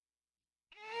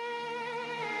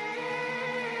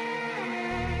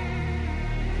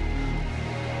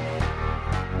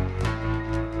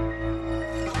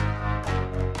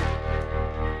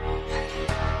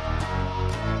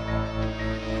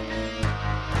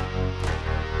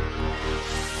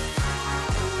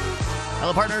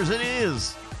Hello, partners. It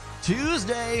is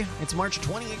Tuesday. It's March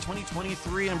 28,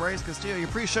 2023. I'm Bryce Castillo, your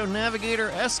pre-show navigator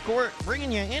escort,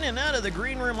 bringing you in and out of the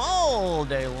green room all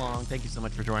day long. Thank you so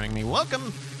much for joining me.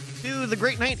 Welcome to the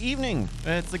Great Night Evening.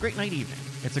 It's the Great Night Evening.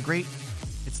 It's the Great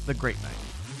Night.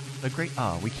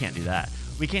 We can't do that.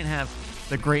 We can't have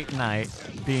the Great Night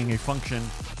being a function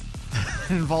that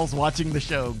involves watching the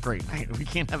show Great Night. We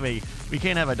can't have a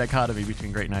dichotomy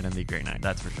between Great Night and the Great Night.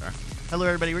 That's for sure. Hello,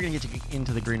 everybody. We're going to get you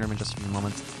into the green room in just a few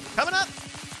moments. Coming up,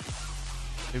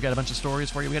 we've got a bunch of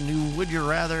stories for you. We got a new Would You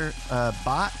Rather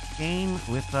bot game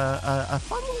with a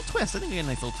fun little twist. I think we got a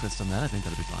nice little twist on that. I think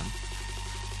that'll be fun.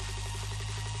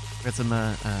 We got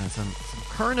some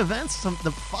current events,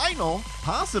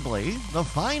 possibly the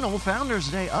final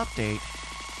Founders Day update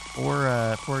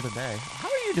for today. How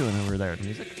are you doing over there,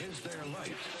 music?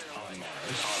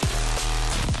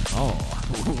 Oh.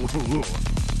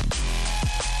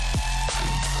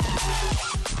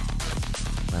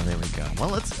 Well, there we go. Well,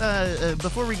 let's,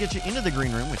 before we get you into the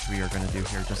green room, which we are going to do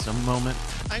here in just a moment,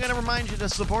 I'm going to remind you to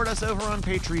support us over on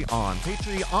Patreon.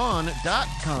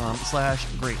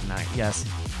 Patreon.com/greatnight. Yes.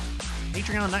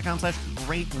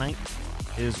 Patreon.com/greatnight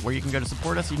is where you can go to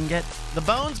support us. You can get the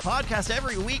Bones podcast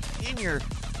every week in your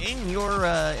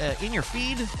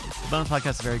feed. The Bones podcast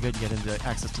is very good. You get into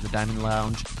access to the Diamond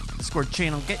Lounge, Discord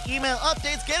channel, get email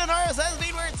updates, get an RSS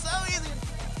feed where it's so easy.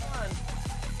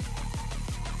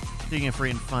 Speaking of free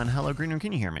and fun, hello, Green Room,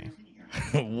 can you hear me?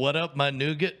 What up, my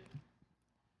nougat?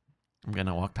 I'm going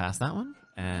to walk past that one.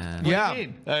 And Yeah,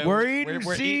 we're eating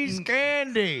See's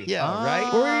candy. Yeah,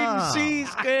 right? We're eating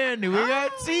See's candy. We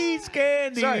got See's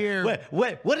candy here.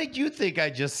 Wait, what did you think I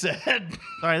just said?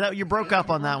 Sorry, you broke up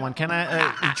on that one. Can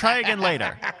I try again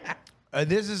later?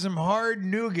 This is some hard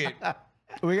nougat.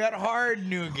 We got hard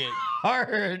nougat.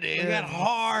 We got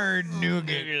hard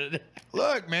nougat.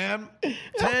 Look, man,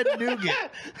 Ted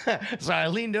Nougat. So I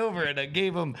leaned over and I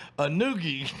gave him a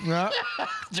noogie. Yeah.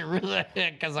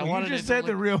 Because I wanted You just it said to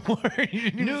the real word.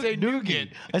 You didn't say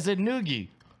nougat. I said noogie.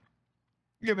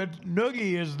 Yeah, but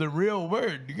noogie is the real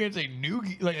word. You can't say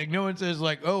noogie. Like no one says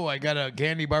like, oh, I got a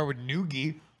candy bar with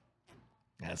noogie.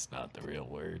 That's not the real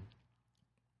word.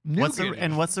 What's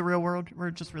the real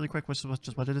word? Just really quick, what is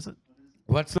it?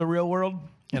 What's the real world?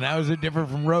 And how is it different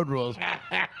from road rules?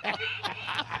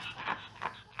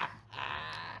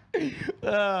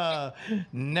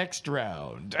 Next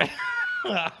round.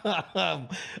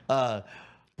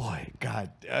 Boy, God,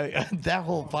 that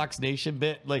whole Fox Nation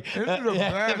bit, like, This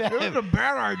is a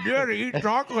bad idea to eat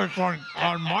chocolates on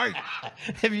Mike.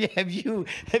 Did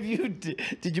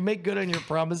you make good on your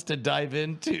promise to dive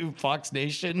into Fox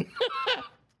Nation?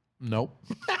 Nope.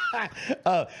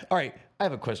 All right, I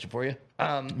have a question for you.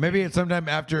 Maybe it's sometime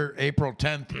after April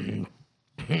 10th.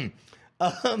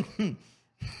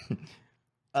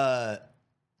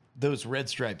 Those Red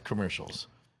Stripe commercials.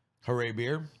 Hooray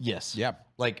beer? Yes. Yep.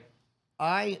 Like,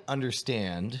 I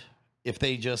understand if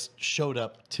they just showed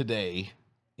up today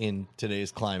in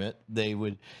today's climate, they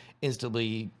would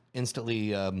instantly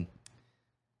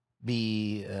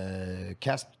be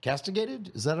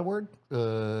castigated. Is that a word?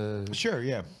 Sure,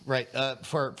 yeah. Right.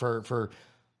 For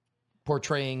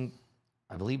portraying,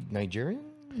 I believe, Jamaican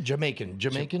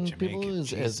people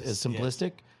as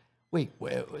simplistic. Wait,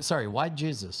 sorry. Why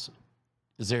Jesus?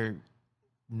 Is there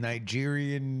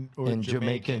Nigerian or and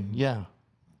Jamaican? Yeah,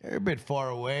 They're a bit far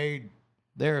away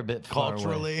they're a bit far away.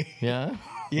 culturally. Yeah.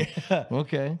 Yeah.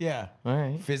 Okay. Yeah. All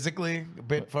right. Physically, a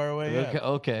bit far away. Yeah.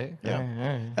 Okay. Yeah. All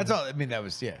right. That's all. I mean, that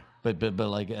was, yeah. But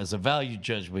like as a value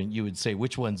judgment, you would say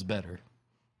which one's better?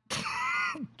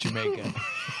 Jamaica.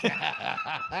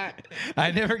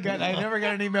 I never got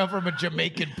an email from a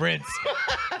Jamaican prince.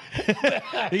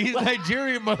 These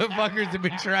Nigerian motherfuckers have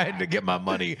been trying to get my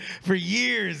money for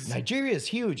years. Nigeria is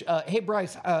huge. Hey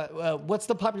Bryce, what's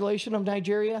the population of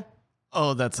Nigeria?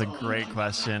 Oh, that's a great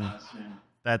question.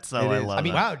 That's I love I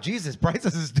mean, that. wow, Jesus, Bryce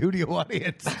has a studio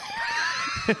audience.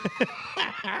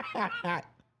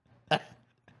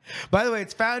 By the way,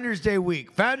 it's Founders Day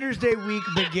week. Founders Day week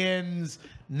begins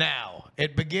now.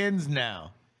 It begins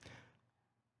now.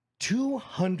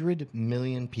 200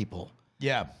 million people.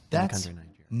 Yeah. That's country,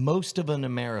 Nigeria. most of an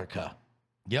America.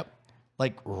 Yep.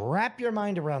 Like, wrap your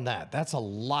mind around that. That's a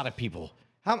lot of people.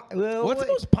 What's the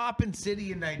most poppin'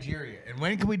 city in Nigeria? And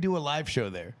when can we do a live show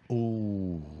there?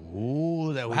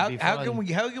 Ooh, that would be fun. How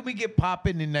can we get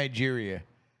poppin' in Nigeria?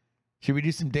 Should we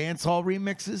do some dance hall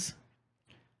remixes?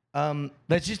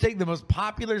 Let's just take the most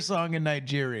popular song in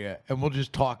Nigeria and we'll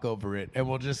just talk over it and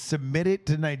we'll just submit it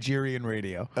to Nigerian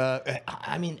radio.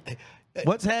 I mean,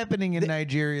 What's happening in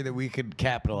Nigeria that we could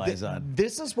capitalize on?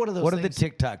 This is one of those. What are the things,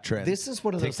 TikTok trends? This is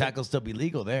one of those. TikTok will still be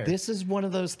legal there. This is one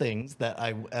of those things that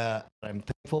I'm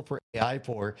thankful for AI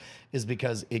for, is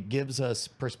because it gives us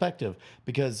perspective.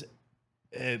 Because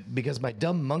my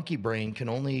dumb monkey brain can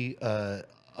only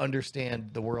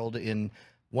understand the world in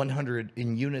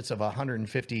units of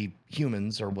 150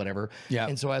 humans or whatever. Yeah.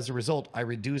 And so as a result, I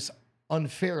reduce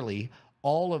unfairly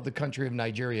all of the country of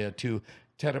Nigeria to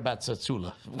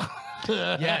Terabatsatsula.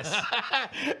 Yes.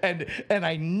 and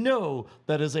I know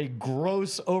that is a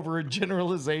gross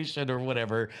overgeneralization or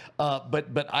whatever,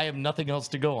 but I have nothing else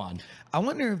to go on. I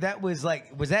wonder if that was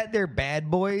that their Bad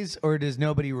Boys, or does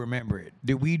nobody remember it?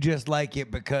 Do we just like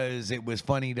it because it was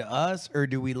funny to us, or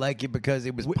do we like it because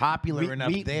it was popular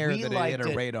enough there that it hit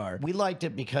a radar? We liked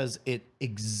it because it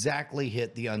exactly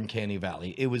hit the uncanny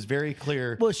valley. It was very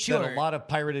clear that a lot of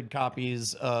pirated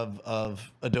copies of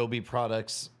Adobe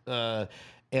products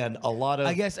and a lot of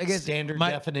I guess standard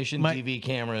definition DV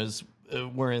cameras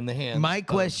were in the hands. My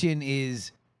question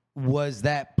is, was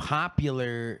that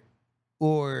popular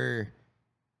or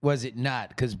was it not?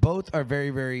 Because both are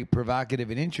very, very provocative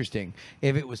and interesting.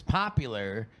 If it was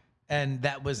popular and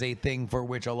that was a thing for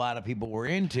which a lot of people were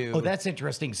into. Oh, that's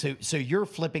interesting. So you're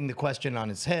flipping the question on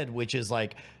its head, which is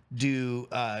like, do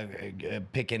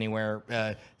pick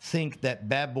anywhere, think that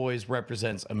Bad Boys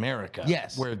represents America.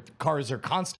 Yes. Where cars are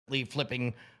constantly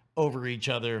flipping over each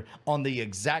other on the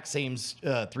exact same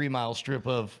 3 mile strip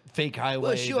of fake highway.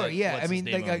 Well, sure, yeah. I mean,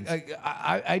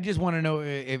 I just want to know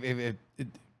if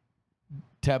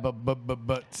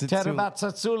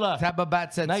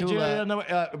Terabatsatsula.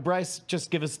 Nigeria, Bryce, just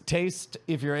give us taste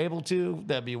if you're able to.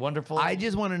 That'd be wonderful. I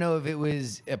just want to know if it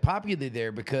was popular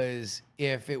there, because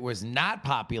if it was not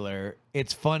popular,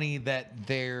 it's funny that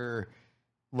their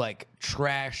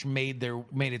trash made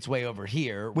its way over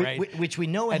here, right? Which we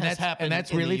know has happened, and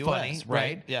that's in really the funny, US,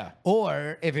 right? Yeah.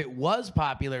 Or if it was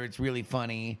popular, it's really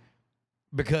funny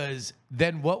because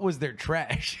then what was their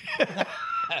trash?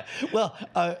 Well,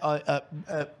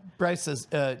 Bryce says,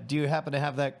 do you happen to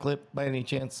have that clip by any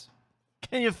chance?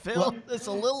 Can you film this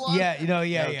a little? Yeah,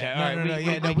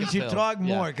 Okay, No, we should talk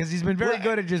more because he's been very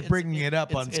good at just bringing it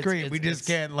up on screen. We just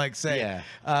can't say. Yeah.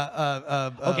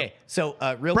 Okay, so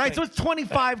real Bryce, quick. what's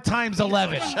 25 times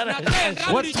 11?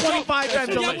 What's 25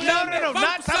 times 11? No,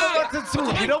 not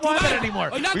Terabatsatsula. We don't want that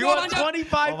anymore. We want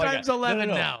 25 times 11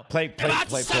 now. Play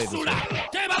this one.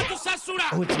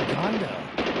 Oh, it's Uganda.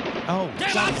 Oh,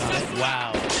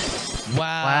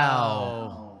 wow.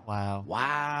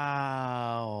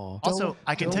 Also,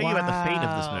 I can tell you about the fate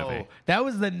of this movie. That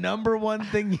was the number one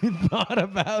thing you thought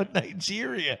about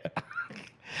Nigeria.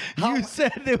 You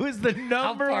said it was the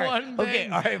number one thing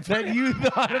that you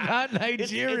thought about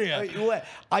Nigeria.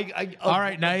 All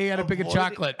right, now you got to pick a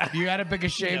chocolate. You got to pick a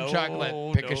shame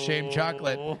chocolate. Pick a shame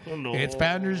chocolate. It's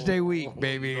Founders Day week,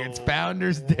 baby. It's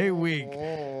Founders Day week.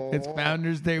 It's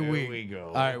Founders Day week. we go.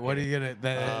 All right, what are you gonna?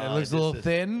 It looks a little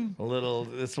thin.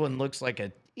 This one looks like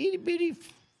a itty bitty,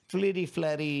 flitty,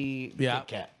 flatty Kit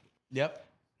Kat. Yep.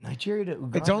 Nigeria to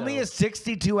Uganda. It's only a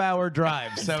 62-hour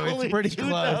drive, so it's pretty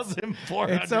close.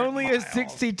 It's only a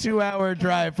 62-hour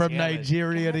drive from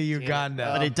Nigeria to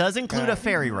Uganda. But it does include a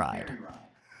ferry ride.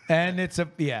 And it's a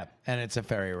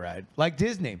ferry ride, like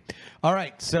Disney. All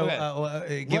right, so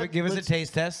give us a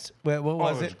taste test. What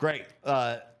was it? It's great.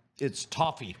 It's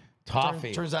toffee.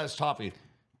 Turns out it's toffee.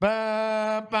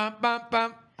 Bum, bum, bum,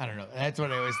 bum. I don't know. That's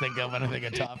what I always think of when I think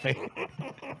of toffee.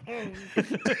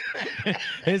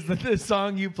 Is the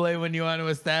song you play when you want to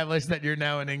establish that you're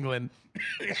now in England.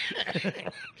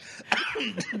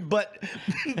 but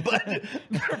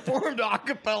performed a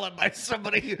cappella by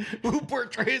somebody who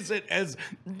portrays it as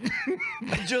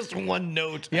just one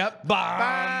note. Yep.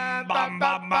 Bum, bum,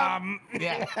 bum, bum.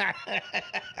 Yeah.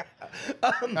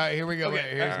 All right, here we go.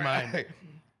 Okay, here's mine.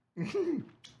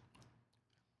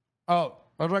 Oh,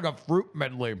 that's like a fruit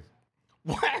medley.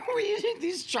 Why are we eating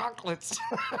these chocolates?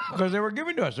 Because they were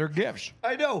given to us. They're gifts.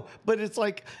 I know, but it's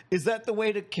like, is that the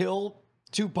way to kill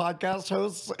two podcast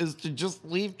hosts? Is to just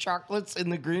leave chocolates in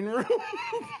the green room?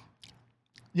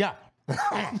 Yeah.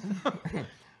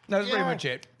 That's pretty much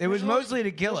it. It was mostly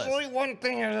to kill us. There's only one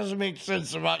thing that doesn't make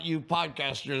sense about you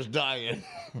podcasters dying.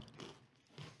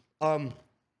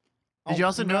 Did you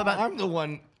also know about? I'm the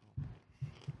one.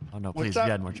 Oh no! Please, you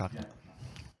had more chocolate.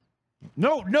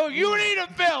 No, you need to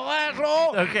fill,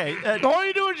 asshole. Okay. All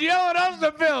you do is yell at us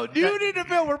to fill. You need to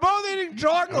fill. We're both eating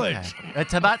chocolate. Okay.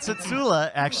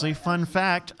 Terabatsatsula, actually, fun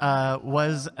fact,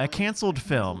 was a canceled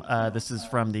film. This is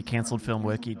from the Canceled Film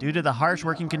Wiki. Due to the harsh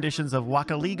working conditions of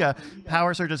Wakaliga,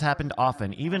 power surges happened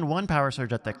often. Even one power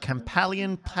surge at the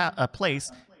Kampalian place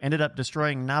ended up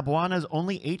destroying Nabuana's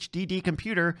only HDD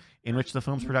computer in which the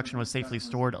film's production was safely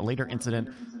stored. A later incident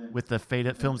with the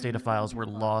film's data files were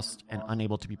lost and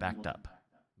unable to be backed up.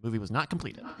 The movie was not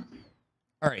completed.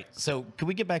 All right, so can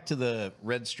we get back to the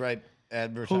Red Stripe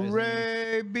advertising?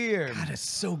 Hooray, beer. God, it's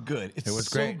so good. It was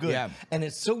so great, good. yeah. And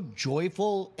it's so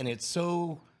joyful and it's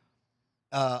so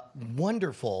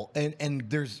wonderful. And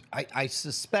there's, I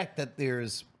suspect that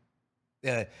there's,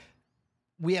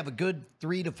 we have a good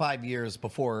 3 to 5 years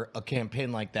before a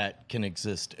campaign like that can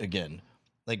exist again.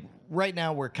 Like right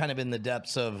now, we're kind of in the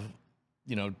depths of,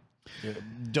 don't.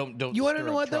 You want to stir know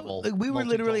up what? trouble. Like, we were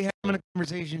literally Multicultural. having a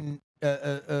conversation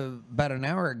about an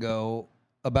hour ago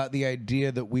about the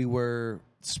idea that we were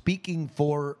speaking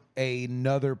for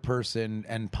another person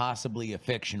and possibly a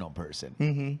fictional person.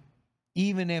 Mm-hmm.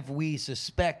 Even if we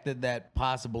suspect that that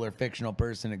possible or fictional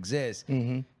person exists,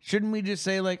 Mm-hmm. shouldn't we just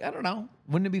say, like, I don't know,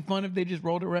 wouldn't it be fun if they just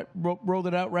rolled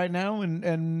it out right now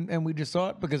and we just saw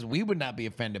it? Because we would not be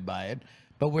offended by it.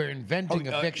 But we're inventing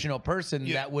a fictional person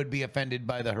that would be offended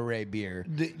by the Hooray Beer.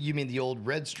 You mean the old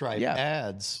Red Stripe Yeah.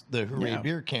 ads, the Hooray Yeah,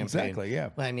 Beer campaign? exactly, yeah.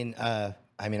 Well, I mean,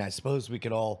 I suppose we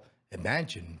could all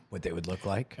imagine what they would look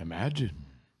like. Imagine.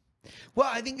 Well,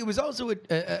 I think it was also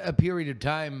a period of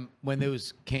time when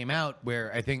those came out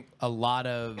where I think a lot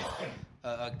of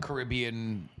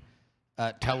Caribbean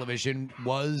television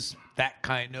was that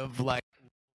kind of like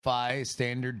fi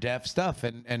standard def stuff,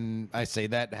 and I say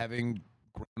that having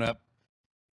grown up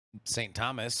St.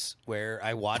 Thomas, where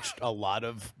I watched a lot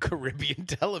of Caribbean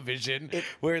television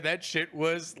where that shit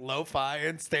was lo-fi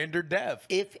and standard def.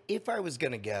 If I was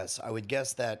going to guess, I would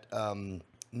guess that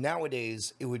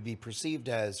nowadays it would be perceived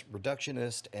as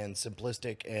reductionist and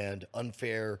simplistic and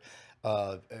unfair.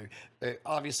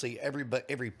 Obviously,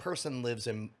 every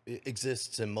person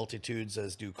exists in multitudes,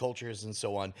 as do cultures and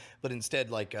so on. But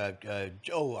instead, like,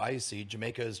 oh, I see,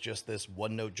 Jamaica is just this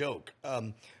one-note joke.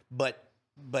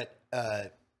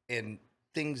 And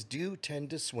things do tend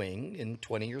to swing in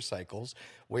 20-year cycles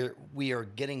where we are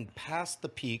getting past the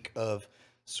peak of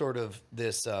sort of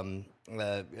this, I don't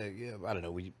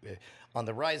know, on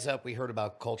the rise up, we heard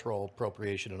about cultural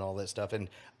appropriation and all that stuff. And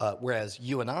whereas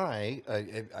you and I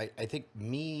think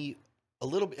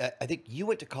I think you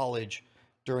went to college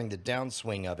during the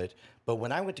downswing of it. But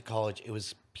when I went to college, it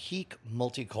was peak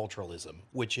multiculturalism,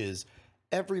 which is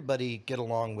everybody get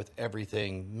along with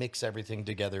everything, mix everything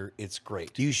together. It's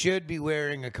great. You should be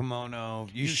wearing a kimono.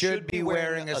 You should be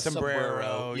wearing a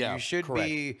sombrero. Yeah, you should correct.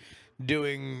 be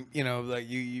doing, like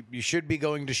you should be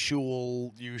going to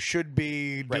shul. You should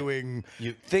be doing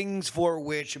things for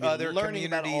which other learning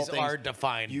about all communities things. are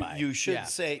defined by. You should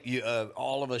say,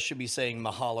 all of us should be saying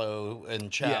mahalo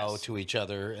and ciao to each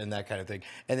other and that kind of thing.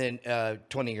 And then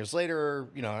 20 years later,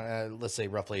 let's say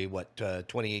roughly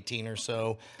 2018 or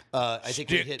so, I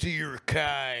think we Stick hit to your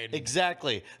kind.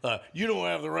 exactly. You don't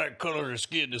have the right color of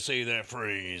skin to say that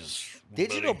phrase.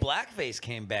 Digital buddy. blackface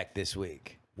came back this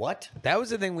week. What? That was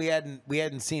the thing we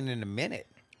hadn't seen in a minute.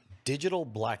 Digital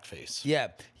blackface. Yeah.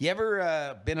 You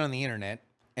ever been on the internet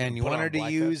and you Put on wanted to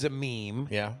blackface? use a meme?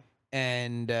 Yeah.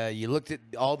 And you looked at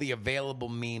all the available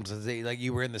memes, like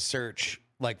you were in the search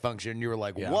function. You were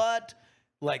like, Yeah. "What?"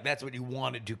 Like that's what you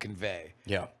wanted to convey.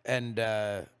 Yeah. And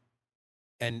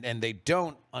they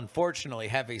don't, unfortunately,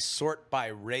 have a sort by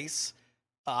race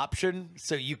option,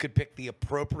 so you could pick the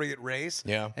appropriate race.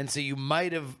 Yeah. And so you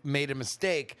might have made a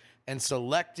mistake and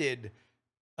selected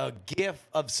a GIF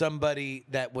of somebody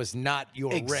that was not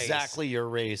your race. Exactly your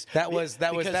race. That was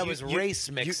Because race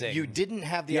mixing. You didn't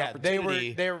have the Yeah,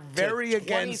 opportunity. they're very to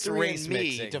against 23andMe race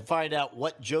mixing. to find out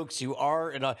what jokes you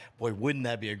are. And boy, wouldn't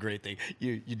that be a great thing?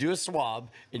 You do a swab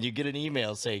and you get an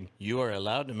email saying you are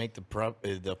allowed to make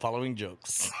the following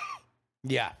jokes.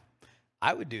 Yeah,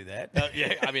 I would do that.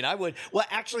 Yeah, I mean, I would. Well,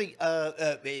 actually,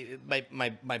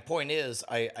 my point is,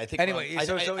 I think. Anyway, I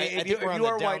so think if we're on you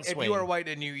the are white, if you downswing. are white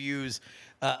and you use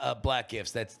black GIFs,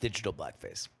 that's digital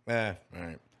blackface. All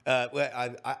right.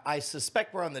 Well, I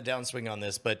suspect we're on the downswing on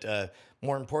this, but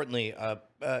more importantly,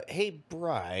 hey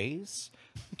Bryce,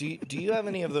 do you have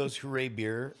any of those Hooray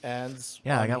Beer ads?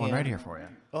 Yeah, I on got one hand? right here for you.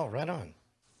 Oh, right on.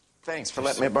 Thanks for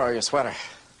letting me borrow your sweater.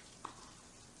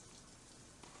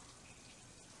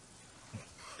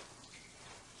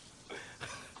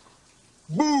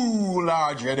 Boo,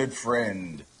 large-headed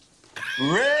friend.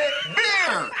 Red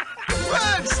beer!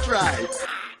 Red Stripe!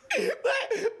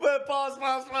 But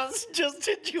pause. Just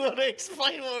did you want to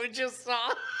explain what we just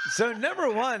saw? So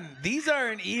number one, these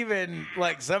aren't even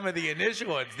like some of the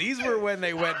initial ones. These were when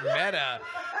they went meta.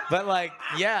 But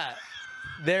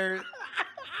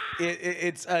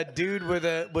it's a dude with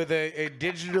a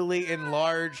digitally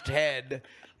enlarged head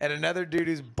and another dude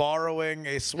is borrowing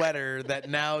a sweater that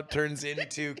now turns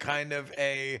into kind of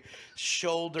a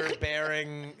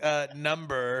shoulder-bearing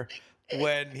number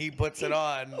when he puts it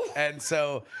on. And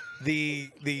so the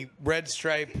Red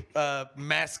Stripe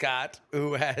mascot,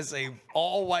 who has a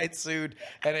all-white suit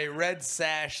and a red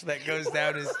sash that goes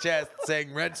down his chest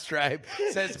saying Red Stripe,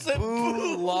 says,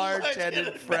 "Boo,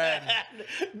 large-headed friend.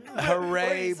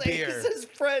 Hooray, beer." He says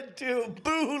friend, too.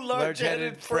 Boo,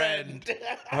 large-headed friend.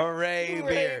 Hooray,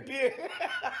 beer.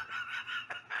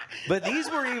 But these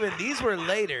were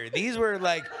later. These were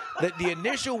like the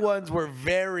initial ones were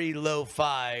very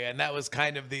lo-fi, and that was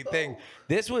kind of the thing.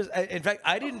 This was, in fact,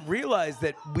 I didn't realize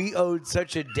that we owed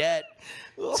such a debt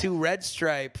to Red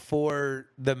Stripe for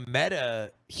the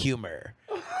meta humor,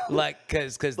 like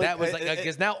because that was like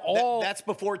because now all that's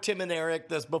before Tim and Eric.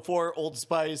 That's before Old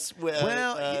Spice.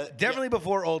 Definitely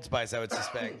before Old Spice, I would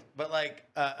suspect. But like,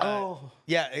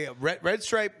 Red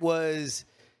Stripe was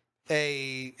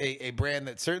a brand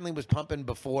that certainly was pumping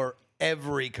before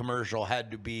every commercial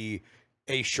had to be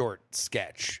a short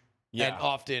sketch, and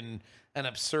often an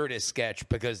absurdist sketch,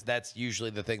 because that's usually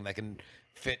the thing that can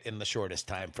fit in the shortest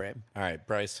time frame. All right,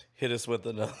 Bryce, hit us with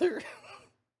another.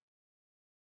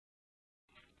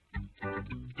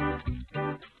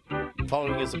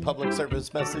 Following is a public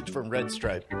service message from Red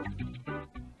Stripe.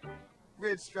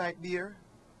 Red Stripe beer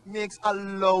makes a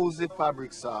lousy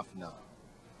fabric softener.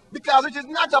 Because it is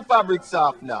not a fabric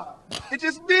softener. It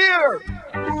is beer.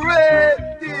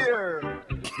 Red beer.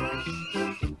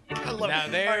 Now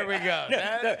there we go.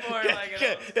 That's more like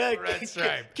a Red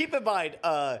Stripe. Keep in mind,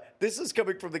 this is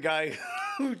coming from the guy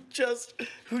who just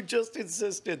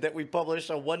insisted that we publish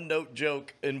a one-note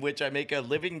joke in which I make a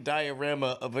living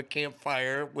diorama of a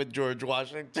campfire with George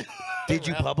Washington. Did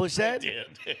you publish that? I did,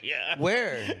 yeah.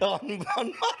 Where? On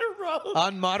Modern Road.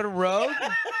 On Modern Road?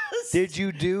 Did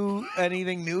you do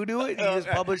anything new to it? You just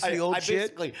published the old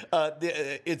shit?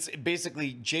 It's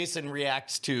basically Jason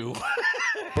reacts to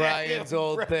Brian's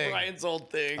old thing. Brian's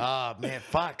old thing. Oh, man,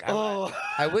 fuck.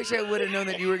 I wish I would have known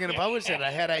that you were going to publish it.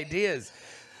 I had ideas.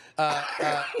 All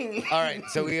right,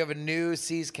 so we have a new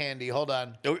Seas Candy. Hold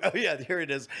on. Oh, yeah, here it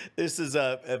is. This is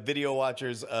video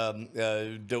watchers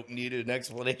don't need an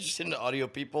explanation. Audio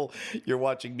people, you're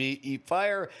watching me eat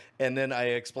fire, and then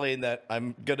I explain that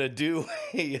I'm gonna do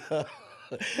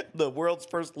the world's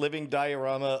first living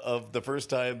diorama of the first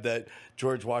time that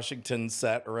George Washington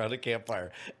sat around a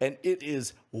campfire, and it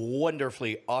is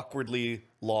wonderfully awkwardly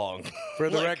long. For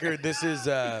the record, this is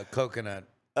coconut.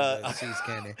 Seas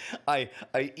Candy. I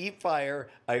eat fire.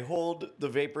 I hold the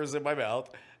vapors in my mouth.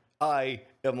 I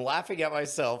am laughing at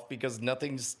myself because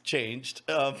nothing's changed.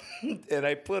 And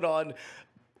I put on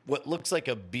what looks like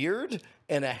a beard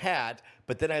and a hat,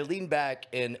 but then I lean back,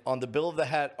 and on the bill of the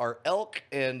hat are elk,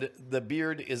 and the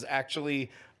beard is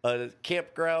actually a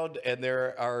campground, and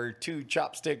there are two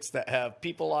chopsticks that have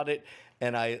people on it,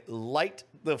 and I light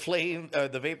the flame,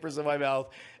 the vapors in my mouth,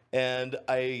 and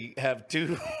I have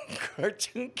two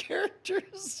cartoon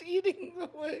characters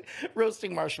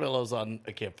roasting marshmallows on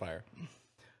a campfire.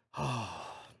 I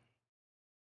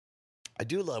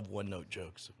do love one-note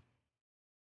jokes.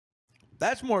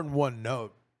 That's more than one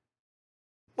note.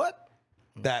 What?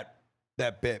 That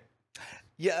bit.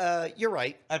 Yeah, you're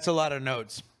right. That's a lot of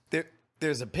notes.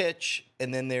 There's a pitch,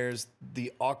 and then there's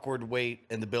the awkward wait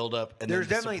and the build-up, and there's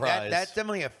then the definitely surprise. that's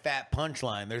definitely a fat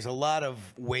punchline. There's a lot of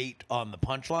weight on the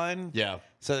punchline. Yeah.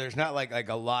 So there's not like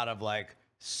a lot of like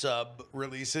sub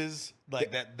releases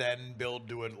like that then build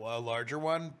to a larger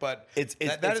one. But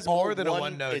that is more than a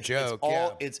one note joke.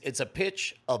 It's a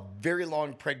pitch, a very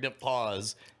long pregnant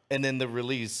pause, and then the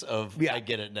release of I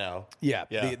get it now. Yeah.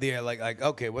 The like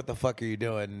okay, what the fuck are you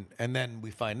doing? And then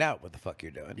we find out what the fuck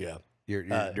you're doing. Yeah. You're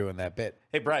doing that bit.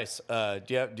 Hey Bryce, do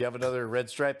you have another Red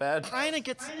Stripe ad? Trying to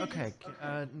get okay. Give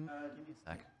me a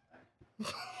sec.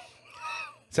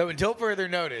 So until further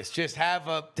notice, just have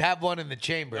one in the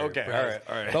chamber. Okay, Bryce.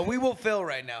 all right. But we will fill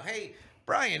right now. Hey,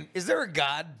 Brian, is there a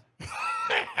God?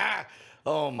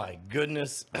 Oh my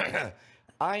goodness,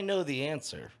 I know the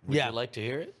answer. Would you like to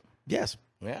hear it? Yes.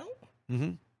 Well,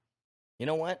 you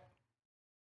know what?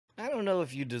 I don't know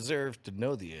if you deserve to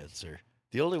know the answer.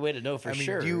 The only way to know for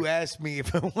sure. You asked me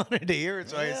if I wanted to hear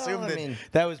it, so I assumed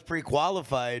that was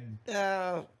pre-qualified.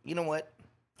 You know what?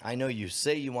 I know you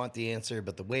say you want the answer,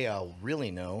 but the way I'll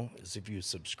really know is if you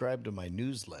subscribe to my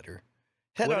newsletter.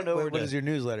 Head on over to what is your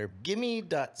newsletter?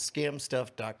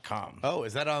 gimme.scamstuff.com. Oh,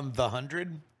 is that on the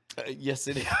 100? Yes,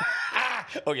 it is.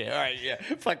 Okay, all right, yeah.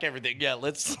 Fuck everything. Yeah,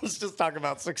 let's just talk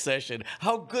about Succession.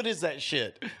 How good is that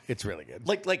shit? It's really good.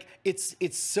 Like it's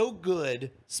so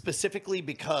good specifically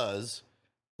because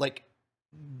like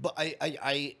but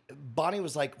Bonnie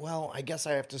was like, well, I guess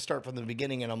I have to start from the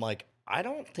beginning. And I'm like, I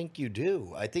don't think you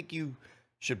do. I think you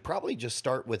should probably just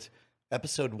start with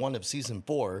episode 1 of season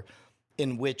 4,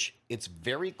 in which it's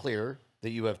very clear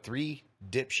that you have 3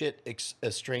 dipshit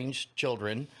estranged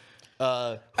children.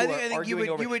 I think you would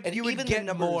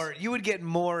get more. You would get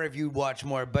more if you watch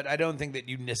more, but I don't think that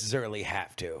you necessarily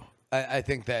have to. I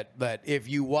think that if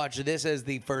you watch this as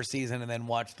the first season and then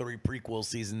watch 3 prequel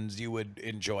seasons, you would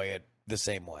enjoy it the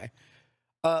same way.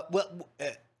 I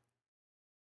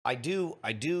do.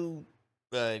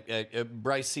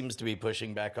 Bryce seems to be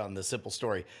pushing back on the simple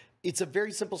story. It's a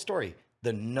very simple story.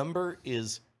 The number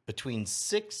is between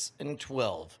 6 and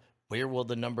 12. Where will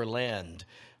the number land?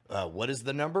 What is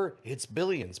the number? It's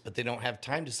billions, but they don't have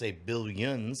time to say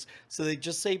billions, so they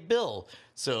just say bill.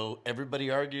 So everybody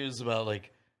argues about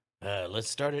let's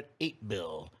start at 8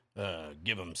 bill.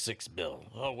 Give them 6 bill.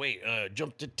 Oh wait,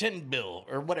 jump to 10 bill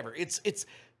or whatever. It's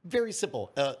very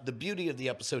simple. The beauty of the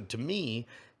episode to me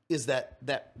is that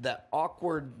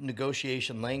awkward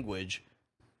negotiation language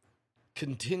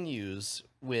continues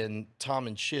when Tom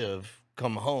and Shiv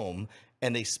come home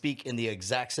and they speak in the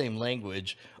exact same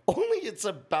language, only it's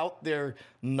about their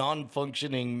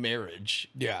non-functioning marriage.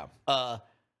 Yeah. I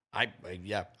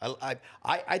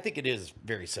think it is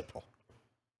very simple.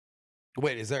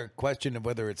 Wait, is there a question of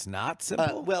whether it's not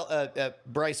simple?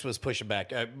 Bryce was pushing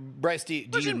back. Bryce, do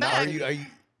you not? Are you?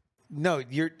 No,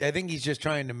 I think he's just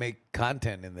trying to make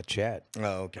content in the chat.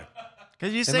 Oh, okay.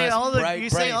 Because you say all the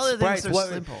things are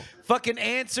simple. Fucking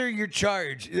answer your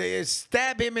charge.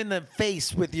 Stab him in the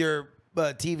face with your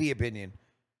TV opinion.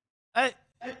 I'm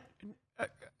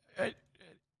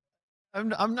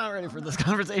not ready for this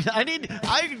conversation. Talk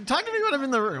to me when I'm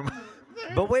in the room.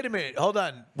 But wait a minute, hold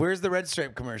on. Where's the Red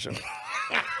Stripe commercial?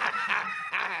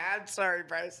 I'm sorry,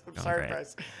 Bryce.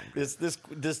 Bryce.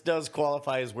 This does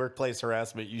qualify as workplace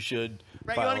harassment. You should.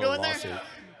 Right, you want to go in there?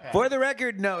 For the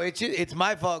record, no, it's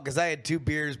my fault because I had 2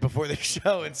 beers before the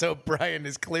show, and so Brian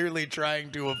is clearly trying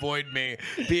to avoid me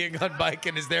being on mic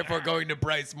and is therefore going to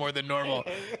Bryce more than normal.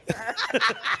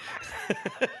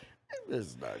 This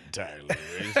is not entirely.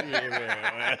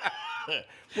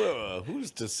 Well,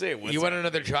 who's to say? You want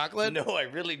another chocolate? No, I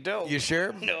really don't. You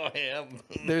sure? No, I am.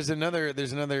 There's another.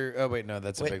 Oh wait, no,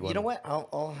 that's a big one. You know what?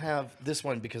 I'll have this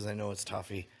one because I know it's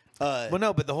toffee. Well,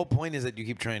 no, but the whole point is that you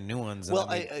keep trying new ones. And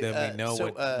then we know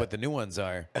what the new ones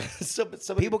are.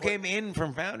 People came in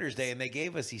from Founders Day and they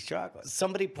gave us these chocolates.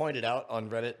 Somebody pointed out on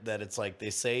Reddit that it's like they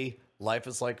say life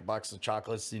is like a box of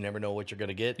chocolates. You never know what you're going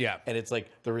to get. Yeah. And it's like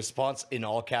the response in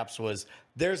all caps was,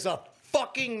 there's a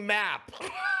fucking map.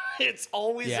 It's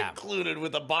always included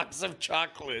with a box of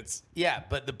chocolates. Yeah,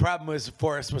 but the problem was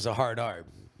Forrest was a hard R.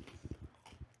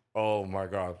 Oh, my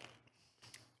God.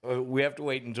 We have to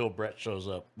wait until Brett shows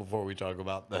up before we talk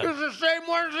about that. This is the same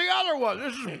one as the other one.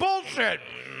 This is bullshit.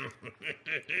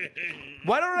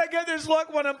 Why don't I get this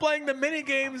luck when I'm playing the mini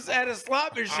games at a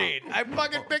slot machine? I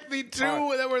fucking picked the 2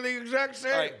 that were the exact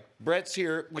same. All right, Brett's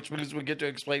here, which means we get to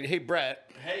explain. Hey,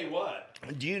 Brett. Hey, what?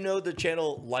 Do you know the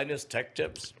channel Linus Tech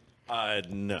Tips?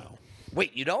 No.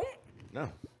 Wait, you don't?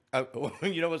 No.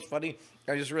 You know what's funny?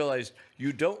 I just realized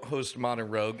you don't host Modern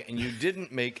Rogue, and you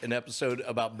didn't make an episode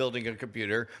about building a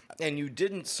computer, and you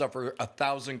didn't suffer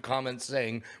 1,000 comments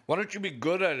saying, "Why don't you be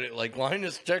good at it like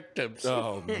Linus Tech Tips?"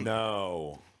 Oh,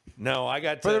 no. No, I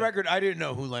got to... For the record, I didn't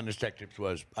know who Linus Tech Tips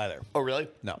was either. Oh, really?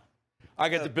 No. I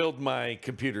got to build my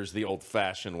computers the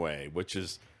old-fashioned way, which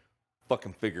is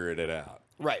fucking figuring it out.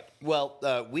 Right.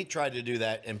 Well, we tried to do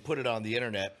that and put it on the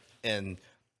internet, and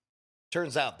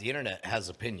turns out the internet has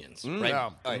opinions, right? Yeah.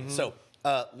 All right. So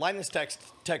Linus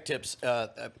Tech Tips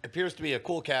appears to be a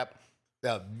cool cap.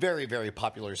 Very, very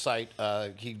popular site.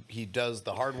 He does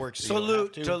the hard work. So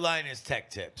Salute to Linus Tech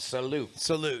Tips.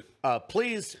 Salute.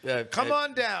 Please come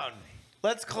on down.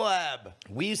 Let's collab.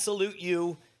 We salute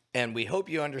you, and we hope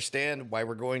you understand why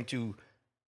we're going to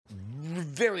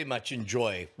very much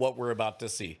enjoy what we're about to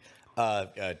see.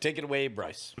 Take it away,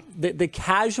 Bryce. The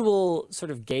casual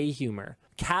sort of gay humor,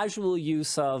 casual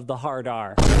use of the hard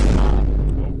R.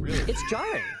 It's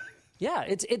jarring. Yeah,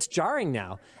 it's jarring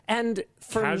now. And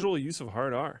for casual use of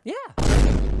hard R. Yeah.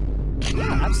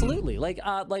 Yeah, absolutely. Like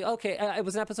okay, it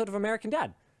was an episode of American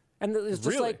Dad. And it was just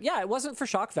Really? like, yeah, it wasn't for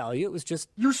shock value. It was just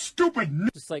You stupid.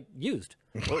 just like used.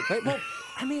 Right? Well,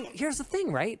 I mean, here's the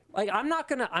thing, right? Like, I'm not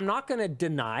gonna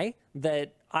deny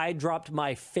that I dropped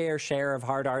my fair share of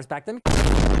hard R's back then.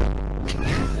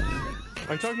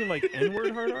 Are you talking like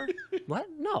N-word hard R? What?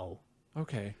 No.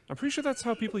 Okay. I'm pretty sure that's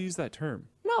how people use that term.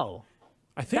 No.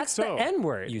 I think That's so. the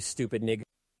N-word, you stupid nigga.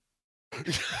 I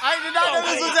did not know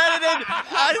this was edited.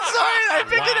 I'm sorry. I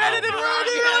picked it edited. I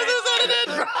didn't realize it was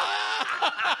edited.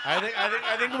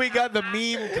 I think we got the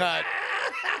meme cut.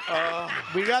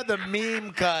 We got the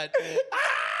meme cut.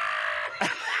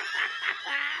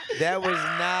 That was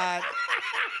not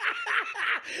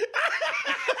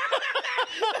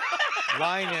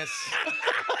Linus.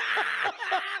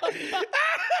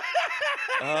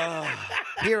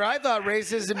 Here, I thought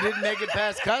racism didn't make it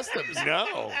past customs.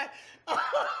 No.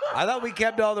 I thought we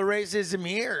kept all the racism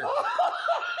here.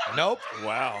 Nope.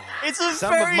 Wow. It's a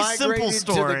Some have very simple migrated to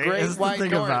the story. Great is the White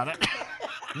thing North. about it.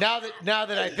 Now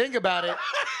that I think about it,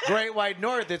 Great White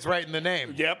North, it's right in the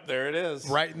name. Yep, there it is.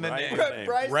 Right in the name.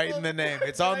 Right in the name.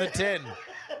 It's on the tin.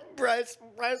 Bryce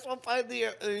will find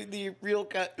the real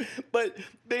cut, but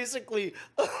basically,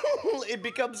 it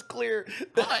becomes clear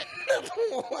that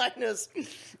Linus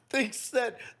thinks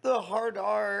that the hard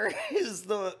R is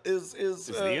the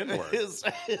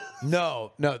N-word.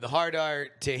 No, the hard R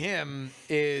to him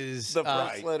is the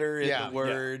first letter in yeah, the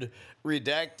word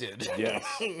redacted. Yes.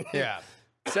 Yeah.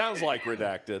 Sounds like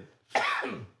redacted.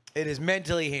 It is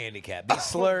mentally handicapped. The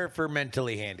slur for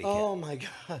mentally handicapped. Oh my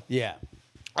god. Yeah.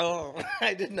 Oh,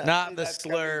 I did not. Not see the that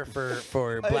slur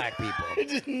for black people. I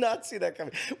did not see that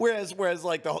coming. Whereas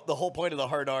like the whole point of the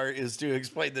hard R is to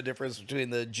explain the difference between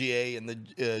the GA and the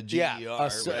GER. Yeah,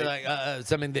 right?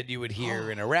 something that you would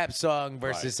hear in a rap song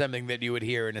versus something that you would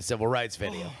hear in a civil rights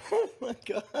video. Oh my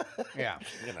god. Yeah.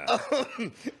 You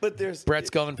know. But there's Brett's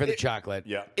going for the chocolate.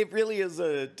 Yeah. It really is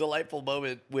a delightful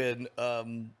moment when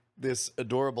this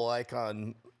adorable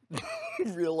icon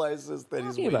realizes that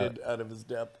he's Talking weighted out of his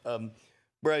depth.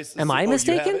 Bryce, Am I you have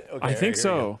mistaken? it? Okay, I think here you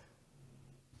so.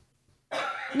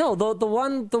 No, the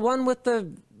one with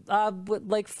the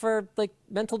for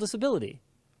mental disability.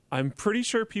 I'm pretty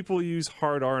sure people use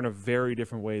hard R in a very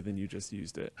different way than you just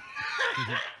used it.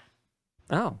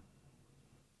 Oh.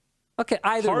 Okay,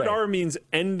 either Hard way. R means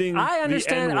ending I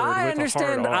understand. the N-word I with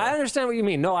understand. a hard R. I understand what you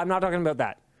mean. No, I'm not talking about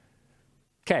that.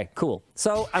 Okay, cool.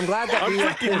 So I'm glad that I'm we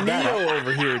freaking that up. Neo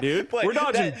over here, dude. Boy, We're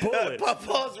dodging that- bullets.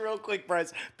 Pause real quick,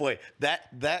 Bryce. Boy,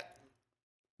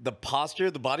 the posture,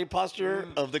 the body posture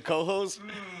of the co-host,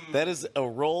 that is a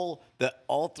role that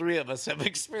all three of us have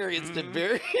experienced in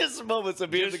various moments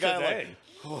of being Just the guy today.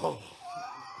 like,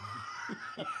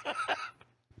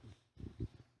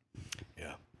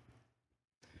 yeah.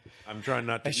 I'm trying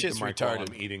not to That eat shit's the mic while retarded.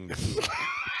 I'm eating the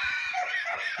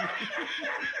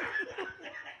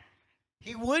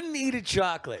He wouldn't eat a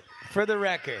chocolate, for the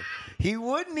record. He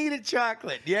wouldn't eat a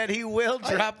chocolate, yet he will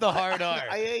drop the hard R.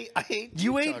 I ate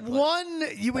You two ate chocolates. one.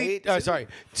 You I ate. ate Oh, two. sorry,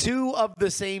 two of the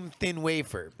same thin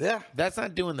wafer. Yeah. That's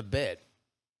not doing the bit.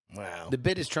 Wow. The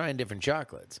bit is trying different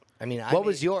chocolates. I mean, What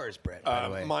was yours, Brett? By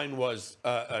the way, Mine was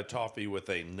a toffee with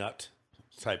a nut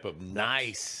type of nuts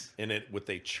nice in it with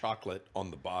a chocolate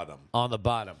on the bottom. on the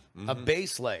bottom, a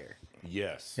base layer.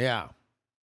 Yes. Yeah,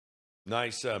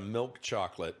 Nice milk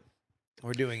chocolate.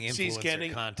 we're doing Seas influencer candy.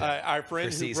 content. Our friend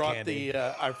for who Seas brought Candy.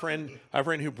 the our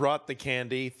friend who brought the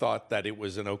candy thought that it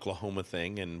was an Oklahoma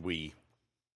thing, and we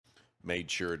made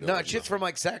sure to. No, it's shit's from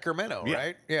like Sacramento, Yeah.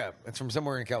 right? Yeah, it's from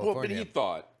somewhere in Well, California. but he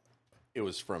thought it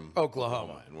was from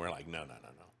Oklahoma. and we're like, no.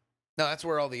 No, that's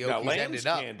where all the Now, Okies Lamb's ended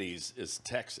up. Candies is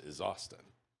Texas, Austin,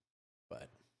 but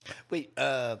Wait,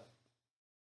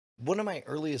 one of my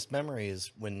earliest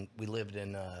memories when we lived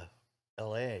in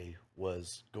L.A.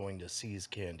 was going to Seas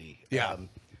Candy. Yeah.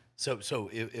 So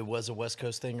it was a West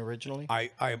Coast thing originally?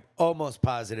 I'm almost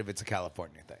positive it's a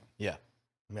California thing. Yeah.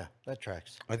 Yeah, that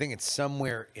tracks. I think it's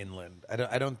somewhere inland.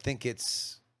 I don't think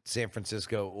it's San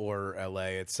Francisco or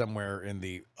LA. It's somewhere in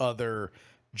the other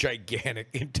gigantic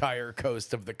entire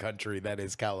coast of the country that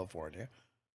is California.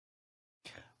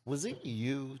 Was it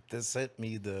you that sent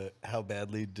me the how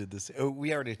badly did this? Oh,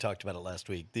 we already talked about it last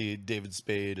week. The David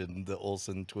Spade and the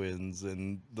Olsen twins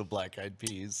and the Black Eyed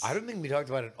Peas. I don't think we talked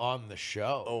about it on the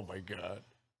show. Oh my god.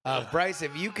 Bryce,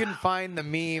 if you can find the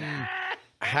meme,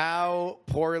 how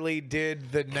poorly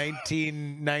did the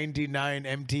 1999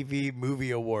 MTV Movie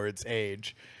Awards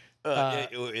age?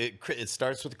 It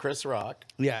starts with Chris Rock.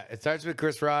 Yeah, it starts with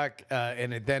Chris Rock,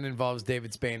 and it then involves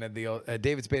David Spade and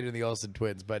the Olsen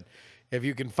twins. But if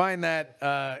you can find that,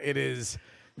 it is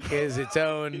its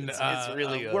own It's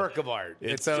really a work of art.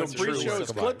 it's own so true pre-show's work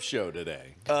of clip art. show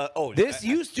today. This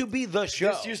used to be the show.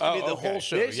 This used to be the okay. whole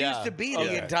show. This yeah. used to be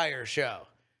the entire show.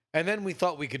 And then we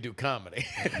thought we could do comedy.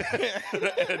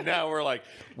 And now we're like,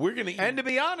 we're gonna eat. And to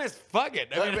be honest, fuck it.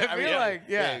 I feel like,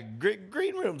 yeah.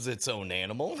 Green Room's its own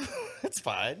animal. It's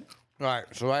fine. All right,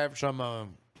 so I have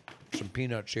some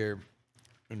peanuts here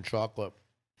and chocolate.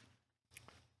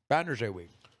 Founders Day week.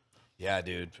 Yeah,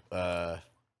 dude. I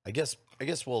guess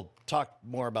we'll talk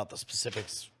more about the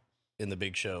specifics in the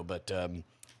big show, but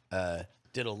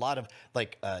did a lot of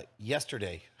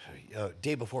yesterday.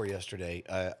 day before yesterday,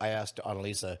 I asked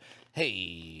Annalisa,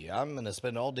 hey, I'm going to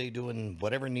spend all day doing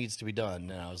whatever needs to be done.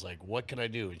 And I was like, what can I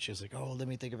do? And she was like, oh, let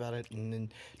me think about it. And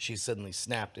then she suddenly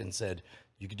snapped and said,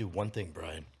 you can do one thing,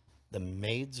 Brian. The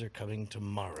maids are coming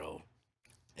tomorrow,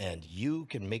 and you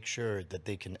can make sure that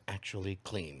they can actually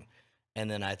clean. And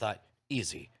then I thought,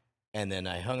 easy. And then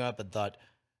I hung up and thought,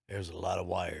 there's a lot of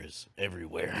wires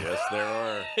everywhere. Yes, there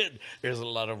are. There's a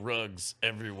lot of rugs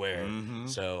everywhere.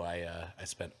 So I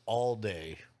spent all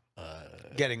day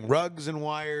Getting rugs and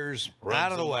wires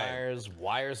out of the way.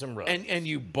 Wires and rugs. And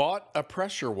you bought a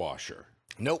pressure washer.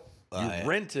 Nope. You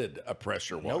rented a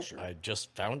pressure Nope. washer. I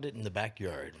just found it in the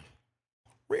backyard.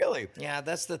 Really? Yeah,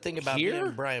 that's the thing about Here? me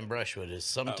and Brian Brushwood is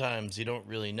sometimes you don't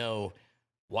really know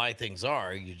why things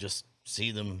are. You just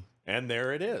see them And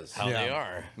there it is. how they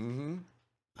are. Mm-hmm.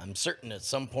 I'm certain at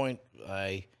some point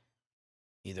I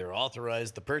either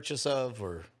authorized the purchase of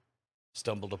or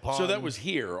stumbled upon. So that was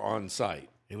here on site.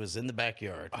 It was in the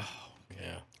backyard. Oh,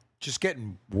 yeah. Just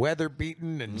getting weather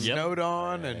beaten and Yep. snowed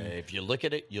on. And If you look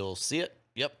at it, you'll see it.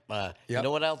 Yep. You Yep.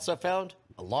 know what else I found?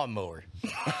 A lawnmower.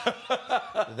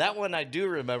 That one I do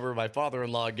remember my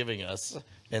father-in-law giving us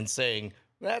and saying,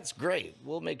 that's great.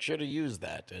 We'll make sure to use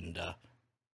that. And,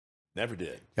 Never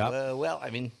did. well, I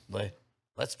mean,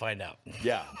 let's find out.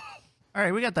 Yeah. All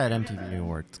right, we got that MTV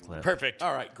Awards clip. Perfect.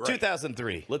 All right, great.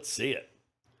 2003. Let's see it.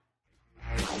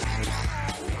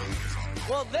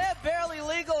 Well, they're barely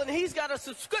legal, and he's got a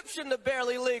subscription to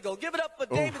Barely Legal. Give it up for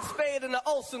David Spade and the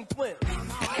Olsen twins.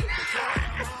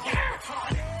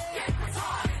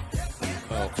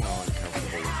 Oh, how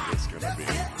uncomfortable is this going to be?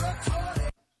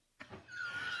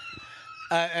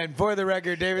 and for the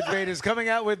record, David Spade is coming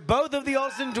out with both of the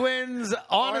Olsen twins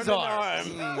on his arm.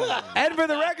 And for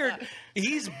the record,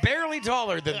 he's barely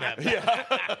taller than them.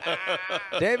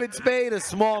 David Spade, a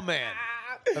small man.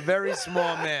 A very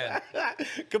small man.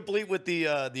 Complete with the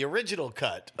original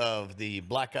cut of the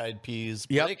Black Eyed Peas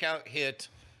Yep. breakout hit,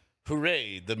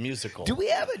 Hooray, the musical. Do we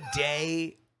have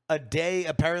a day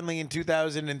apparently in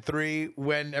 2003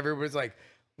 when everybody's like,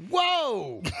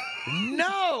 whoa,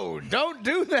 no, don't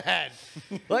do that.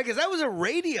 Like, 'cause that was a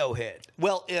radio hit.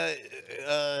 Well,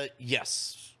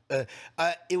 yes.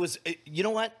 It was, you know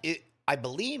what? I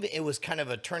believe it was kind of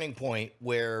a turning point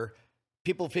where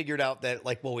people figured out that,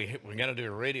 like, well, we're going to do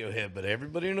a radio hit, but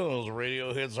everybody knows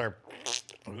radio hits are,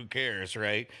 who cares,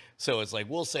 right? So it's like,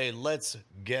 we'll say, let's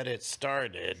get it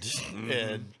started.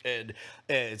 And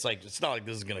it's like, it's not like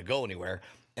this is going to go anywhere.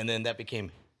 And then that became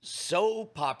so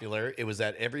popular. It was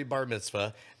at every bar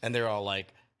mitzvah. And they're all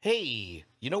like, hey,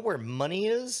 you know where money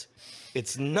is?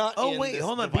 It's not. Oh, in wait, this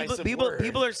hold on. divisive word.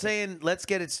 People are saying Let's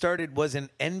Get It Started was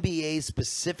an NBA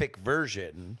specific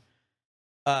version.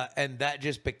 And that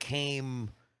just became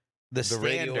the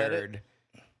radio edit? standard,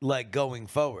 like, going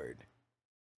forward,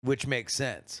 which makes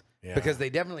sense. Yeah. Because they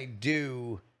definitely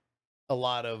do a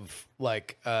lot of,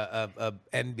 like,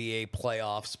 NBA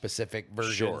playoff specific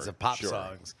versions Sure, of pop sure.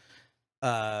 songs.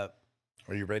 Are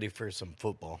you ready for some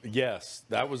football? Yes,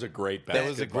 that was a great That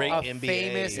was a great A NBA.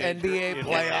 famous NBA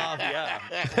playoff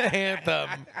anthem.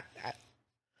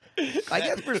 I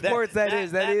guess for sports that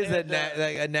is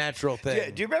a natural thing. Yeah,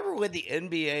 do you remember when the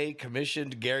NBA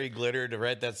commissioned Gary Glitter to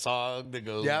write that song that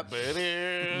goes? Yep.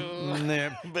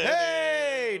 Hey,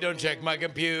 don't check my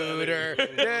computer.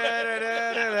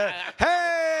 Da-da-da-da-da.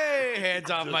 Hey,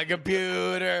 hands off my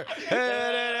computer.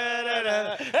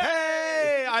 Da-da-da-da-da.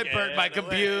 Hey, I burnt my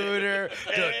computer.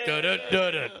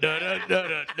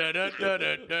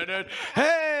 Da-da-da-da-da-da-da-da-da-da-da-da.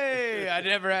 Hey, I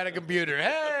never had a computer.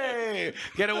 Hey,